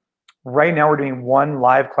members. Right now we're doing one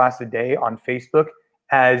live class a day on Facebook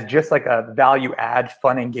as just like a value add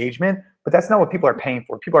fun engagement, but that's not what people are paying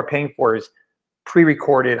for. People are paying for is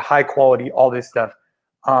pre-recorded, high quality, all this stuff.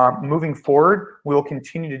 Moving forward, we'll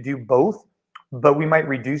continue to do both, but we might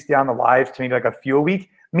reduce down the lives to maybe like a few a week.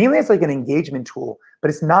 Mainly it's like an engagement tool, but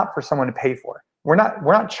it's not for someone to pay for. We're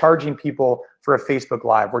not charging people for a Facebook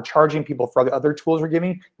Live. We're charging people for the other tools we're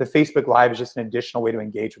giving. The Facebook Live is just an additional way to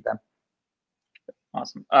engage with them.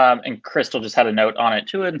 Awesome. And Crystal just had a note on it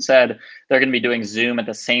too and said they're going to be doing Zoom at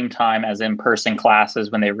the same time as in-person classes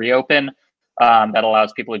when they reopen. That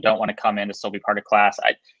allows people who don't want to come in to still be part of class.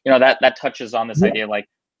 That touches on this idea, like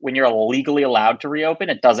when you're legally allowed to reopen,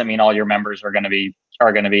 it doesn't mean all your members are going to be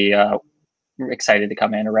excited to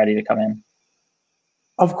come in or ready to come in.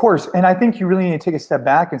 Of course. And I think you really need to take a step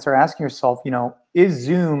back and start asking yourself, you know, is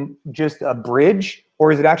Zoom just a bridge,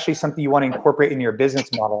 or is it actually something you want to incorporate into your business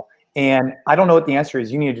model? And I don't know what the answer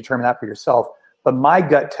is. You need to determine that for yourself. But my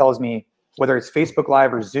gut tells me, whether it's Facebook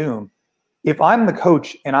Live or Zoom, if I'm the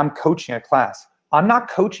coach and I'm coaching a class, I'm not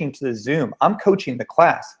coaching to the Zoom, I'm coaching the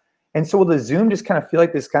class. And so will the Zoom just kind of feel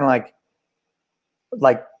like this kind of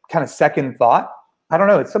like kind of second thought? I don't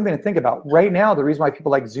know. It's something to think about. Right now, the reason why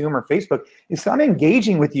people like Zoom or Facebook is I'm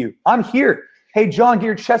engaging with you. I'm here. Hey, John, get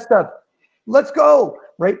your chest up. Let's go,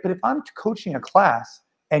 right? But if I'm coaching a class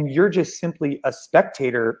and you're just simply a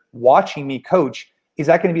spectator watching me coach, is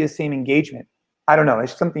that going to be the same engagement? I don't know.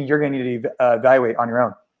 It's something you're going to need to evaluate on your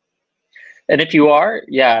own. And if you are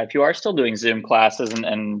still doing Zoom classes,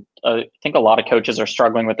 and I think a lot of coaches are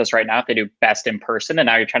struggling with this right now, if they do best in person, and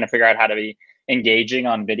now you're trying to figure out how to be engaging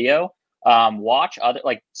on video. Watch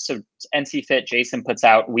so NC Fit Jason puts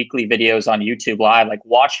out weekly videos on YouTube Live. Like,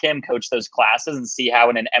 watch him coach those classes and see how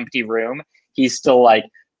in an empty room he's still like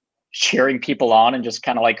cheering people on and just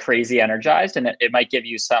kind of like crazy energized, and it might give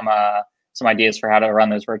you some ideas for how to run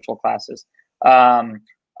those virtual classes. All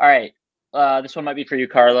right, this one might be for you,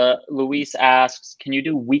 Carla. Luis asks, can you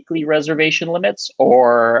do weekly reservation limits,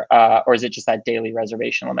 or is it just that daily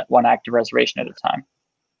reservation limit, one active reservation at a time?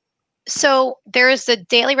 So there is the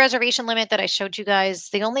daily reservation limit that I showed you guys.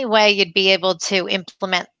 The only way you'd be able to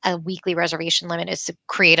implement a weekly reservation limit is to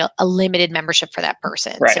create a limited membership for that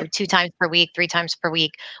person. Right. So 2 times per week, 3 times per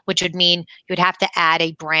week, which would mean you'd have to add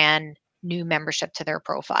a brand new membership to their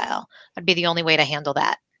profile. That'd be the only way to handle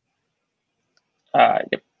that.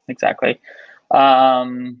 Yep, exactly.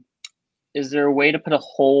 is there a way to put a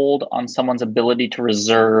hold on someone's ability to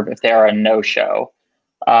reserve if they are a no-show?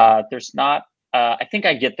 There's not. I think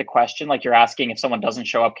I get the question. Like, you're asking if someone doesn't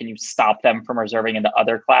show up, can you stop them from reserving into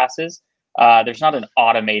other classes? There's not an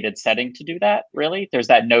automated setting to do that, really. There's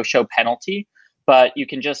that no-show penalty, but you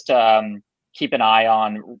can just keep an eye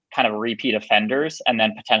on kind of repeat offenders and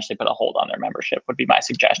then potentially put a hold on their membership would be my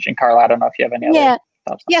suggestion. Carla, I don't know if you have any other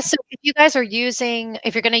thoughts. Yeah, so if you guys are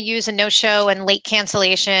if you're going to use a no-show and late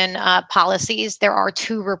cancellation policies, there are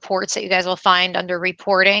 2 reports that you guys will find under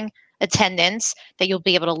reporting attendance that you'll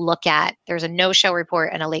be able to look at. There's a no-show report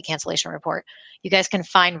and a late cancellation report. You guys can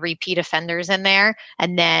find repeat offenders in there,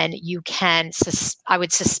 and then you can, I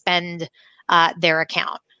would suspend their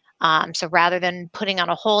account. So rather than putting on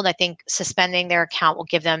a hold, I think suspending their account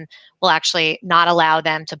will actually not allow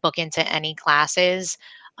them to book into any classes.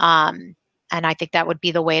 And I think that would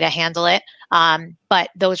be the way to handle it. But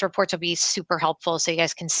those reports will be super helpful so you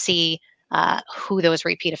guys can see who those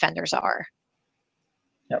repeat offenders are.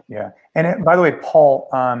 Yep. Yeah. And by the way, Paul,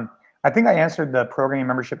 I think I answered the programming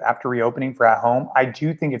membership after reopening for at home. I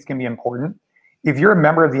do think it's going to be important. If you're a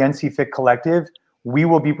member of the NC Fit Collective, we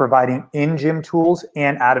will be providing in-gym tools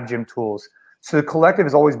and out-of-gym tools. So the collective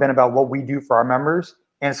has always been about what we do for our members.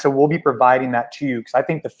 And so we'll be providing that to you, because I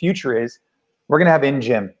think the future is we're going to have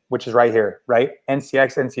in-gym, which is right here, right?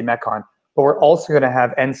 NCX, NC Metcon. But we're also going to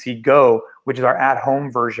have NC Go, which is our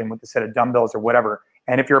at-home version with a set of dumbbells or whatever.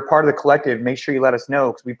 And if you're a part of the collective, make sure you let us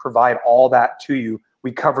know, because we provide all that to you.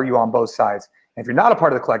 We cover you on both sides. And if you're not a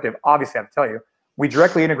part of the collective, obviously I have to tell you, we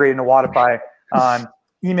directly integrate into Wodify.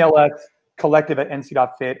 Email us,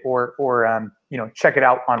 collective@nc.fit, or check it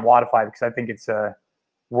out on Wodify, because I think it's a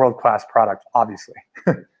world-class product, obviously.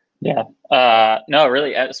 Yeah, no,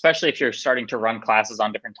 really, especially if you're starting to run classes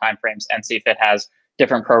on different time frames. NC Fit has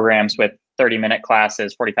different programs with 30-minute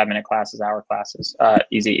classes, 45-minute classes, hour classes.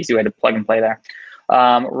 Easy way to plug and play there.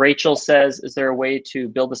 Rachel says, is there a way to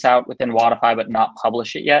build this out within Wodify but not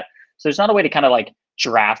publish it yet? So there's not a way to kind of like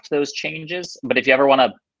draft those changes, but if you ever want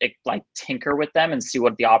to like tinker with them and see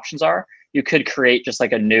what the options are, you could create just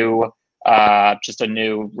like a new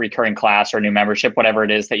recurring class or a new membership, whatever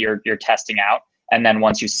it is that you're testing out. And then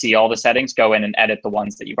once you see all the settings, go in and edit the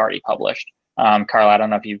ones that you've already published. Carla, I don't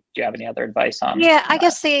know if do you have any other advice on? Yeah, I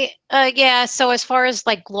guess so as far as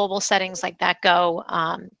like global settings like that go,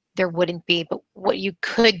 there wouldn't be, but what you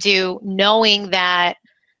could do, knowing that,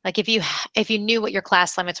 like if you knew what your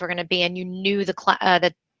class limits were going to be and you knew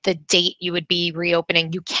the date you would be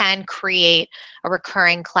reopening, you can create a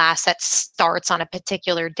recurring class that starts on a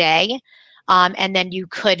particular day. And then you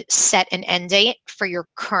could set an end date for your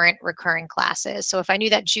current recurring classes. So if I knew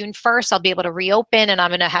that June 1st, I'll be able to reopen and I'm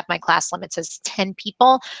going to have my class limits as 10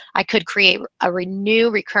 people, I could create a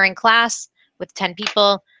new recurring class with 10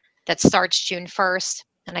 people that starts June 1st.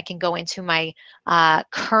 And I can go into my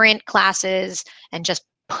current classes and just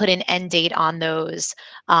put an end date on those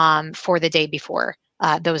for the day before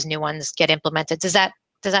those new ones get implemented. Does that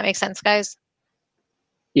make sense, guys?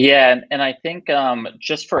 Yeah, and I think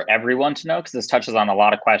just for everyone to know, because this touches on a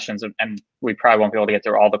lot of questions, and we probably won't be able to get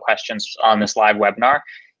through all the questions on this live webinar.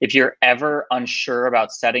 If you're ever unsure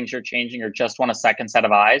about settings you're changing or just want a second set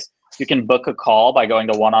of eyes, you can book a call by going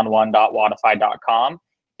to oneonone.wodify.com,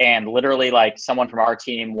 and literally like someone from our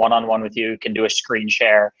team one-on-one with you can do a screen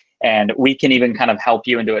share, and we can even kind of help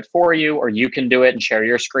you and do it for you, or you can do it and share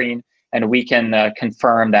your screen, and we can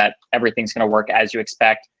confirm that everything's going to work as you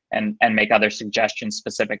expect. And make other suggestions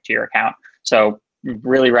specific to your account. So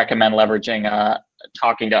really recommend leveraging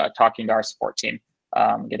talking to our support team,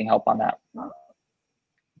 getting help on that.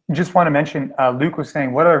 Just want to mention, Luke was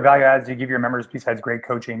saying, what other value adds do you give your members besides great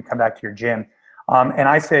coaching? Come back to your gym. And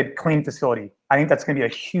I said clean facility. I think that's going to be a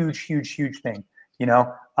huge, huge, huge thing.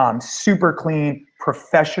 Super clean,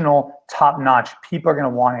 professional, top notch. People are going to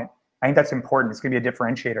want it. I think that's important. It's going to be a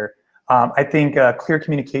differentiator. I think clear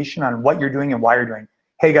communication on what you're doing and why you're doing.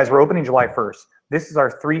 Hey guys, we're opening July 1st. This is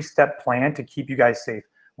our 3-step plan to keep you guys safe.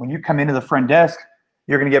 When you come into the front desk,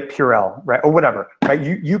 you're gonna get Purell, right? Or whatever, right?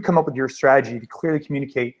 You come up with your strategy to clearly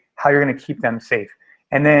communicate how you're gonna keep them safe.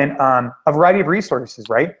 And then a variety of resources,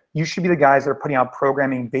 right? You should be the guys that are putting out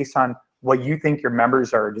programming based on what you think your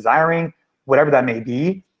members are desiring, whatever that may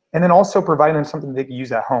be. And then also providing them something they can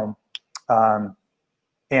use at home. Moaz,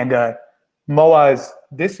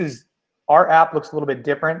 our app looks a little bit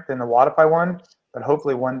different than the Wodify one, but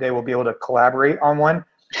hopefully one day we'll be able to collaborate on one.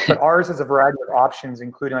 But ours is a variety of options,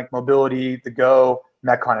 including like mobility, the Go,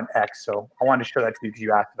 Metcon, and X. So I wanted to show that to you because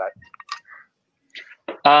you asked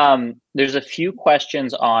that. There's a few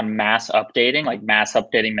questions on mass updating, like mass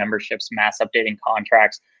updating memberships, mass updating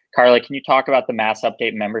contracts. Carla, can you talk about the mass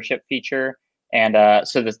update membership feature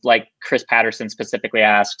So this, like Chris Patterson specifically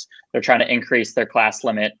asks, they're trying to increase their class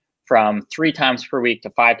limit from 3 times per week to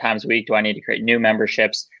 5 times a week. Do I need to create new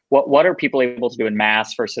memberships? What are people able to do in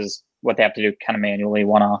mass versus what they have to do kind of manually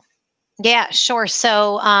one-off? Yeah, sure.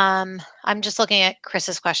 So I'm just looking at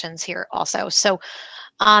Chris's questions here also. So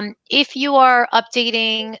if you are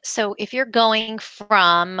updating, so if you're going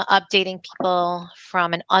from updating people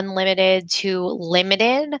from an unlimited to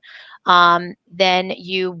limited, then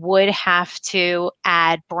you would have to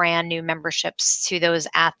add brand new memberships to those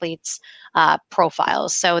athletes'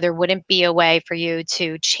 profiles. So there wouldn't be a way for you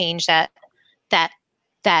to change that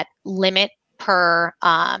limit per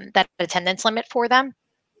that attendance limit for them.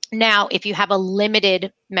 Now, if you have a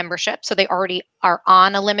limited membership, so they already are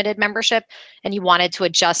on a limited membership and you wanted to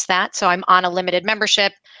adjust that. So I'm on a limited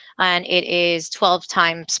membership and it is 12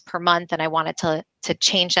 times per month and I wanted to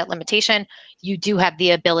change that limitation. You do have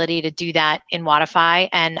the ability to do that in Wodify,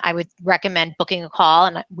 and I would recommend booking a call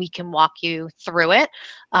and we can walk you through it.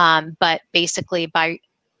 But basically by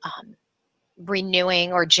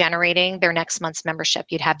renewing or generating their next month's membership,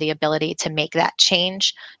 you'd have the ability to make that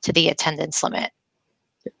change to the attendance limit.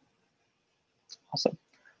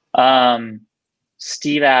 Awesome.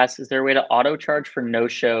 Steve asks, is there a way to auto charge for no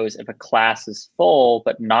shows if a class is full,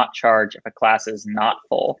 but not charge if a class is not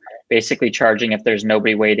full? Basically charging if there's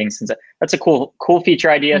nobody waiting. Since that's a cool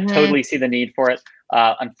feature idea. Mm-hmm. Totally see the need for it.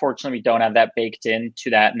 Unfortunately, we don't have that baked into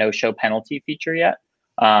that no show penalty feature yet.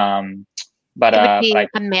 But it would be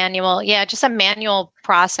a manual, just a manual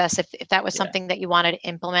process. If that was something that you wanted to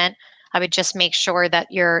implement, I would just make sure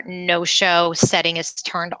that your no show setting is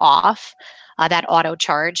turned off. That auto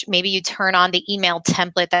charge. Maybe you turn on the email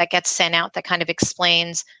template that gets sent out that kind of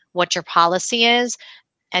explains what your policy is.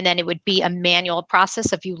 And then it would be a manual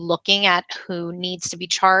process of you looking at who needs to be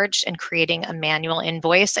charged and creating a manual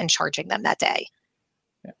invoice and charging them that day.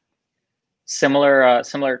 Yeah. Similar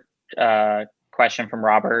question from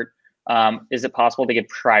Robert. Is it possible to give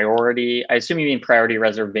priority? I assume you mean priority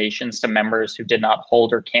reservations to members who did not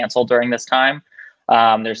hold or cancel during this time.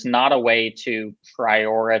 There's not a way to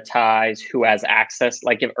prioritize who has access,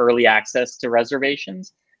 like give early access to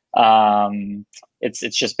reservations.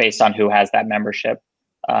 It's just based on who has that membership,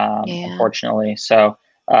 unfortunately. So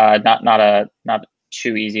not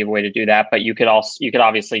too easy of a way to do that. But you could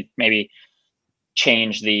obviously maybe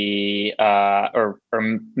change the or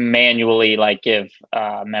manually like give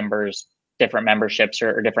members different memberships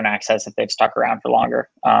or different access if they've stuck around for longer.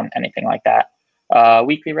 Anything like that.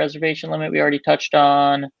 Weekly reservation limit we already touched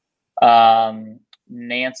on.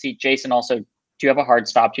 Nancy, Jason, also, do you have a hard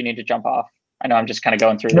stop? Do you need to jump off? I know I'm just kind of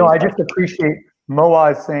going through. No, I just appreciate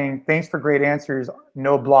Moaz saying, thanks for great answers.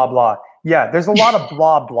 No blah, blah. Yeah, there's a lot of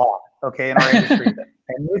blah, blah, okay, in our industry.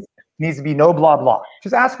 And this needs to be no blah, blah.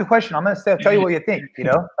 Just ask a question. I'm going to tell you what you think,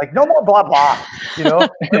 like no more blah, blah,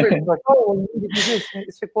 Everybody's like, oh, well, you need to do this.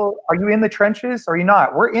 It's like, well, are you in the trenches? Or are you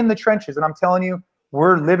not? We're in the trenches. And I'm telling you,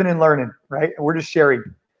 we're living and learning, right? We're just sharing.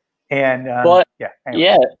 And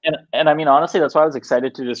and I mean, honestly, that's why I was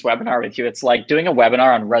excited to do this webinar with you. It's like doing a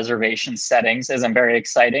webinar on reservation settings isn't very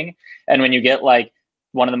exciting. And when you get like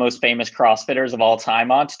one of the most famous CrossFitters of all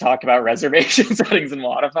time on to talk about reservation settings in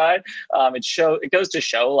Wodify, it goes to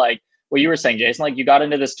show like what you were saying, Jason, like you got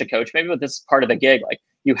into this to coach maybe, but this is part of the gig. Like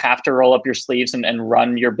you have to roll up your sleeves and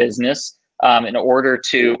run your business in order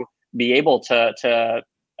to be able to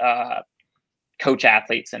coach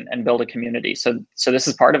athletes and build a community. So this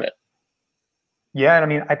is part of it. Yeah. And I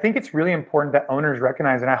mean, I think it's really important that owners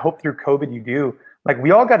recognize, and I hope through COVID you do, like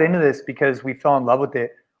we all got into this because we fell in love with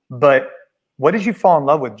it. But what did you fall in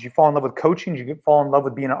love with? Did you fall in love with coaching? Did you fall in love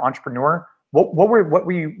with being an entrepreneur? What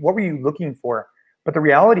were you looking for? But the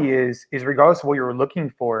reality is regardless of what you were looking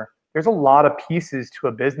for, there's a lot of pieces to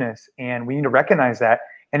a business and we need to recognize that.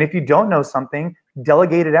 And if you don't know something,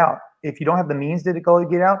 delegate it out. If you don't have the means to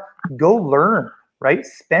delegate it out, go learn, right?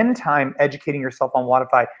 Spend time educating yourself on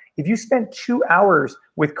Wodify. If you spent 2 hours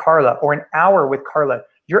with Carla or an hour with Carla,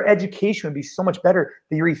 your education would be so much better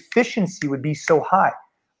that your efficiency would be so high.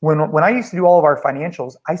 When I used to do all of our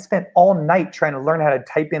financials, I spent all night trying to learn how to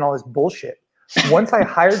type in all this bullshit. Once I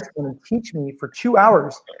hired someone to teach me for 2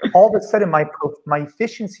 hours, all of a sudden my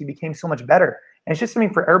efficiency became so much better. And it's just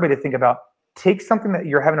something for everybody to think about. Take something that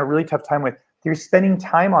you're having a really tough time with, that you're spending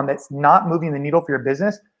time on that's not moving the needle for your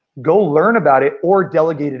business, go learn about it or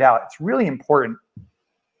delegate it out. It's really important.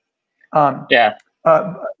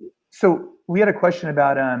 So we had a question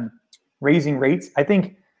about raising rates. I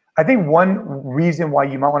think one reason why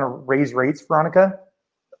you might want to raise rates, Veronica,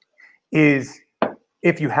 is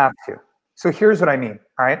if you have to. So here's what I mean,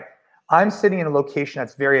 all right? I'm sitting in a location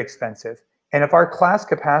that's very expensive. And if our class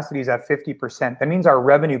capacity is at 50%, that means our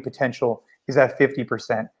revenue potential is at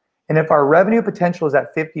 50%. And if our revenue potential is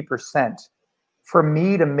at 50%, for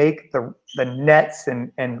me to make the nets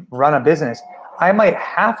and run a business, I might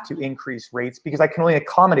have to increase rates because I can only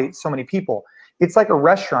accommodate so many people. It's like a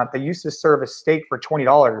restaurant that used to serve a steak for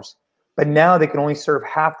 $20, but now they can only serve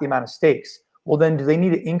half the amount of steaks. Well, then do they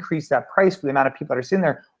need to increase that price for the amount of people that are sitting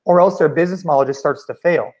there, or else their business model just starts to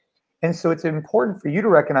fail? And so it's important for you to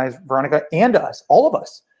recognize, Veronica, and us, all of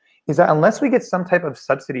us, is that unless we get some type of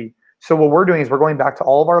subsidy, so what we're doing is we're going back to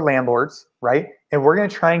all of our landlords, right? And we're going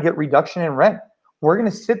to try and get reduction in rent. We're going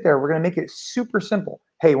to sit there, we're going to make it super simple.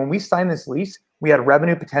 Hey, when we sign this lease, we had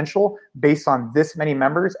revenue potential based on this many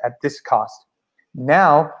members at this cost.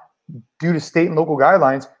 Now, due to state and local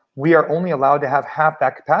guidelines, we are only allowed to have half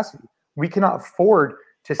that capacity. We cannot afford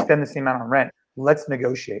to spend the same amount on rent. Let's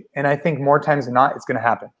negotiate. And I think more times than not, it's going to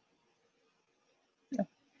happen.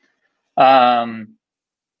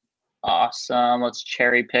 Awesome. Let's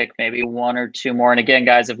cherry pick maybe one or two more. And again,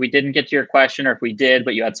 guys, if we didn't get to your question, or if we did,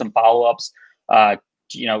 but you had some follow-ups,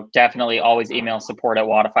 definitely always email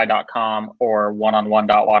support@wodify.com or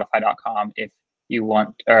one-on-one.wodify.com if you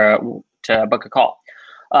want to book a call.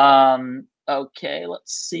 Okay,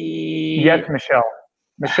 let's see. Yes, Michelle.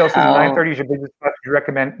 Michelle says 9:30 is your business class. Do you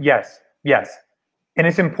recommend? Yes. And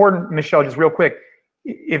it's important, Michelle, just real quick.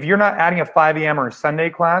 If you're not adding a 5 a.m. or a Sunday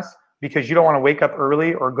class because you don't want to wake up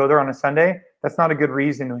early or go there on a Sunday, that's not a good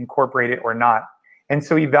reason to incorporate it or not. And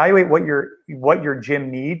so evaluate what your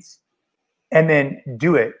gym needs and then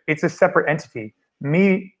do it. It's a separate entity.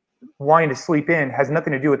 Me wanting to sleep in has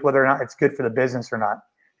nothing to do with whether or not it's good for the business or not.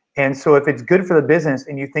 And so if it's good for the business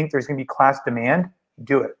and you think there's going to be class demand,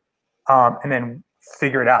 do it. And then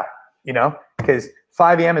figure it out, because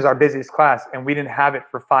 5 a.m. is our busiest class and we didn't have it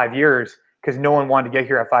for 5 years because no one wanted to get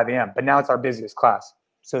here at 5 a.m. But now it's our busiest class.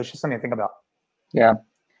 So it's just something to think about. Yeah.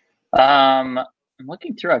 I'm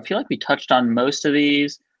looking through, I feel like we touched on most of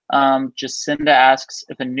these. Jacinda asks,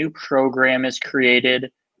 if a new program is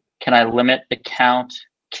created, can I limit the count?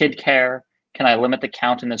 Kid care, can I limit the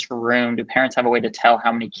count in this room? Do parents have a way to tell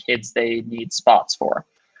how many kids they need spots for?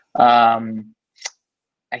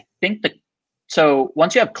 I think so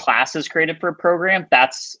once you have classes created for a program,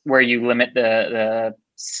 that's where you limit the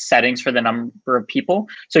settings for the number of people.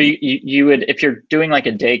 So you would, if you're doing like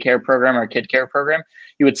a daycare program or a kid care program,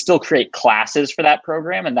 you would still create classes for that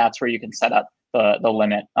program, and that's where you can set up the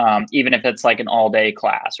limit, even if it's like an all-day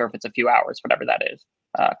class or if it's a few hours, whatever that is.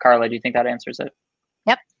 Carla, do you think that answers it?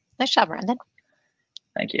 Yep. Nice job, Brandon.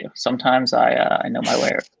 Thank you. Sometimes I know my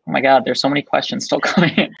way. Oh my God, there's so many questions still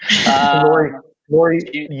coming. Lori,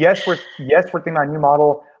 yes, we're thinking about a new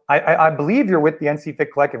model. I believe you're with the NC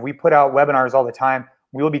Fit Collective. We put out webinars all the time.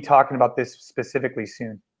 We will be talking about this specifically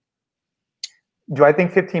soon. Do I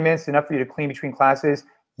think 15 minutes is enough for you to clean between classes?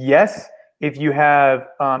 Yes, if you have,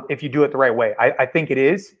 if you do it the right way. I think it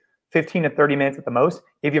is 15 to 30 minutes at the most.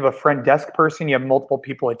 If you have a front desk person, you have multiple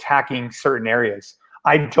people attacking certain areas.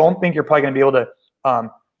 I don't think you're probably going to be able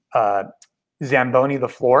to Zamboni the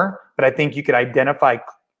floor, but I think you could identify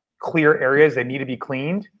clear areas that need to be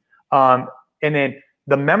cleaned. And then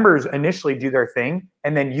the members initially do their thing,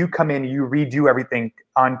 and then you come in, you redo everything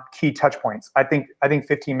on key touch points. I think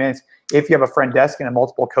 15 minutes, if you have a front desk and a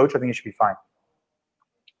multiple coach, I think it should be fine.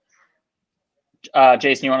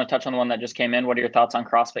 Jason, you want to touch on the one that just came in? What are your thoughts on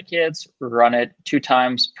CrossFit Kids? Run it 2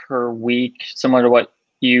 times per week, similar to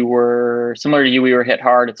you, we were hit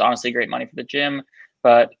hard. It's honestly great money for the gym,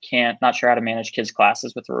 but not sure how to manage kids'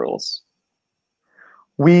 classes with the rules.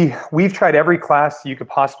 We've tried every class you could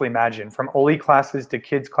possibly imagine, from Oli classes to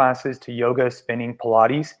kids classes to yoga, spinning,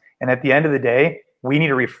 Pilates. And at the end of the day, we need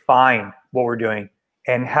to refine what we're doing.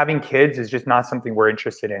 And having kids is just not something we're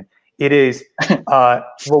interested in. It is,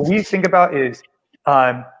 what we think about is,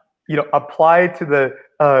 apply to the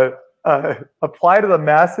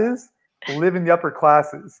masses, live in the upper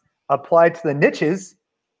classes. Apply to the niches,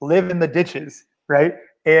 live in the ditches, right?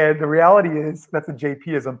 And the reality is, that's a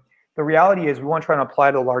JPism. The reality is we want to try and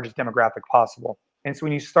apply to the largest demographic possible. And so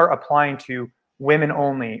when you start applying to women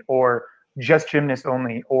only, or just gymnasts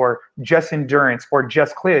only, or just endurance, or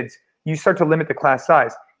just kids, you start to limit the class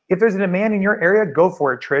size. If there's a demand in your area, go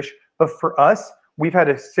for it, Trish. But for us, we've had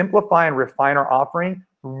to simplify and refine our offering,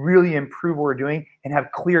 really improve what we're doing, and have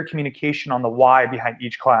clear communication on the why behind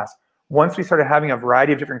each class. Once we started having a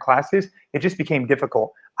variety of different classes, it just became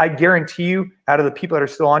difficult. I guarantee you, out of the people that are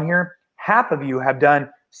still on here, half of you have done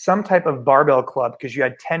some type of barbell club because you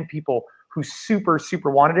had 10 people who super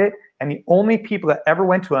wanted it, and the only people that ever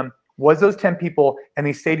went to them was those 10 people, and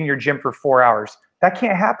they stayed in your gym for 4 hours. That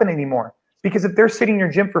can't happen anymore, because if they're sitting in your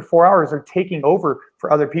gym for 4 hours, they're taking over for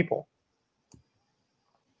other people.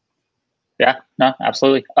 Yeah, no,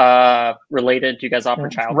 absolutely. Related, do you guys offer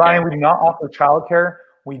childcare? Ryan, we do not offer childcare.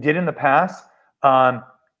 We did in the past.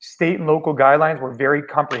 State and local guidelines were very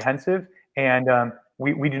comprehensive, and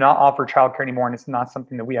we do not offer childcare anymore, and it's not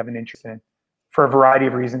something that we have an interest in for a variety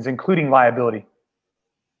of reasons, including liability.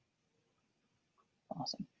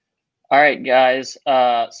 Awesome. All right, guys.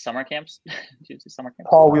 Summer camps. Do you do summer camps?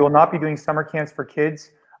 Paul, we will not be doing summer camps for kids.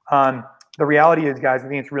 The reality is, guys, I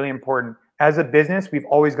think it's really important. As a business, we've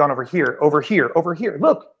always gone over here, over here, over here.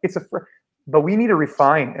 Look, it's but we need to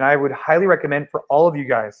refine, and I would highly recommend for all of you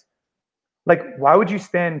guys, like, why would you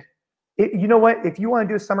spend, you know what, if you want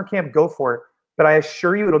to do a summer camp, go for it. But I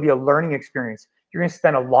assure you, it'll be a learning experience. You're going to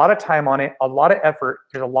spend a lot of time on it, a lot of effort.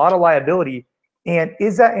 There's a lot of liability. And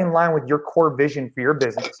is that in line with your core vision for your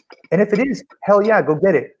business? And if it is, hell yeah, go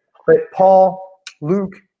get it. But Paul,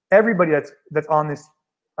 Luke, everybody that's on this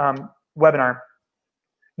webinar,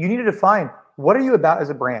 you need to define, what are you about as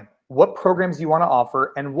a brand? What programs do you want to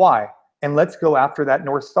offer and why? And let's go after that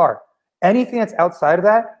North Star. Anything that's outside of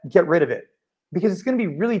that, get rid of it. Because it's going to be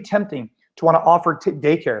really tempting to want to offer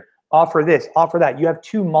daycare, offer this, offer that. You have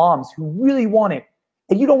two moms who really want it,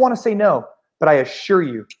 and you don't want to say no. But I assure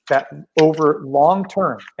you that over long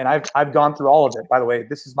term, and I've gone through all of it, by the way,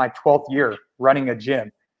 this is my 12th year running a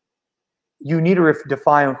gym. You need to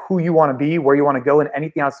define who you want to be, where you want to go, and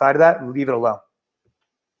anything outside of that, leave it alone.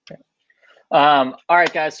 All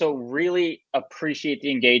right, guys. So really appreciate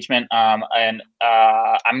the engagement. And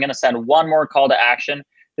I'm going to send one more call to action.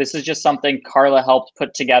 This is just something Carla helped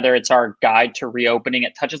put together. It's our guide to reopening.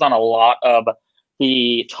 It touches on a lot of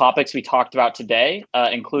the topics we talked about today,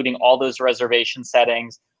 including all those reservation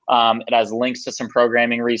settings. It has links to some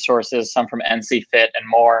programming resources, some from NC Fit and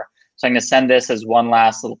more. So I'm going to send this as one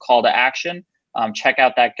last little call to action. Check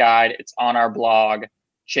out that guide. It's on our blog.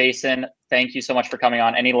 Jason, thank you so much for coming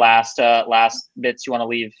on. Any last bits you want to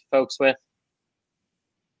leave folks with?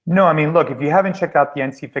 No, I mean, look, if you haven't checked out the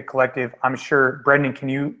NC Fit Collective, I'm sure, Brendan, can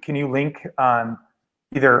you link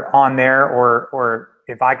either on there or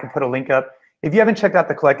if I could put a link up? If you haven't checked out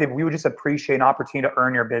the collective, we would just appreciate an opportunity to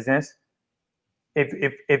earn your business.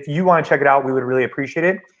 If you want to check it out, we would really appreciate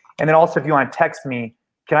it. And then also, if you want to text me,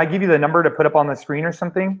 can I give you the number to put up on the screen or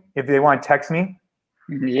something if they want to text me?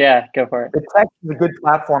 Yeah, go for it. The text is a good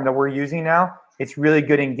platform that we're using now. It's really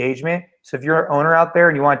good engagement. So if you're an owner out there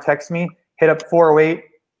and you want to text me, hit up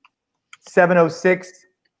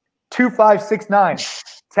 408-706-2569.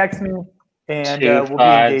 Text me and we'll be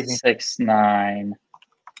engaging. 2569.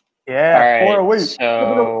 Yeah, all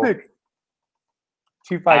right,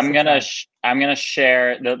 408-706-2569. I'm gonna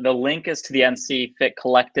share the link is to the NC Fit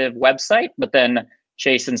Collective website, but then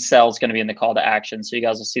Jason's cell is gonna be in the call to action, so you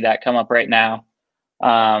guys will see that come up right now.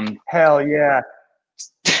 Hell yeah.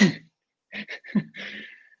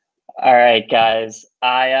 All right, guys.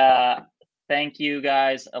 I thank you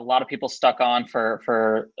guys. A lot of people stuck on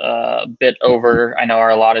for a bit over, I know,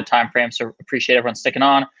 our allotted time frame, so appreciate everyone sticking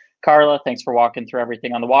on. Carla, thanks for walking through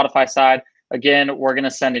everything on the Wodify side. Again, we're going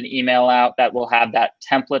to send an email out that will have that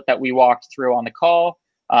template that we walked through on the call.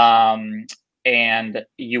 And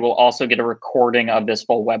you will also get a recording of this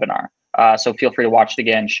full webinar. So feel free to watch it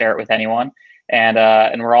again, share it with anyone.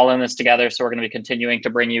 And we're all in this together. So we're going to be continuing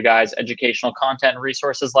to bring you guys educational content and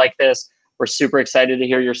resources like this. We're super excited to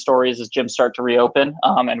hear your stories as gyms start to reopen.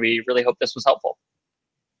 And we really hope this was helpful.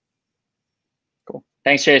 Cool.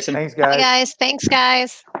 Thanks, Jason. Thanks, guys. Bye, guys. Thanks,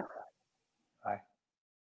 guys.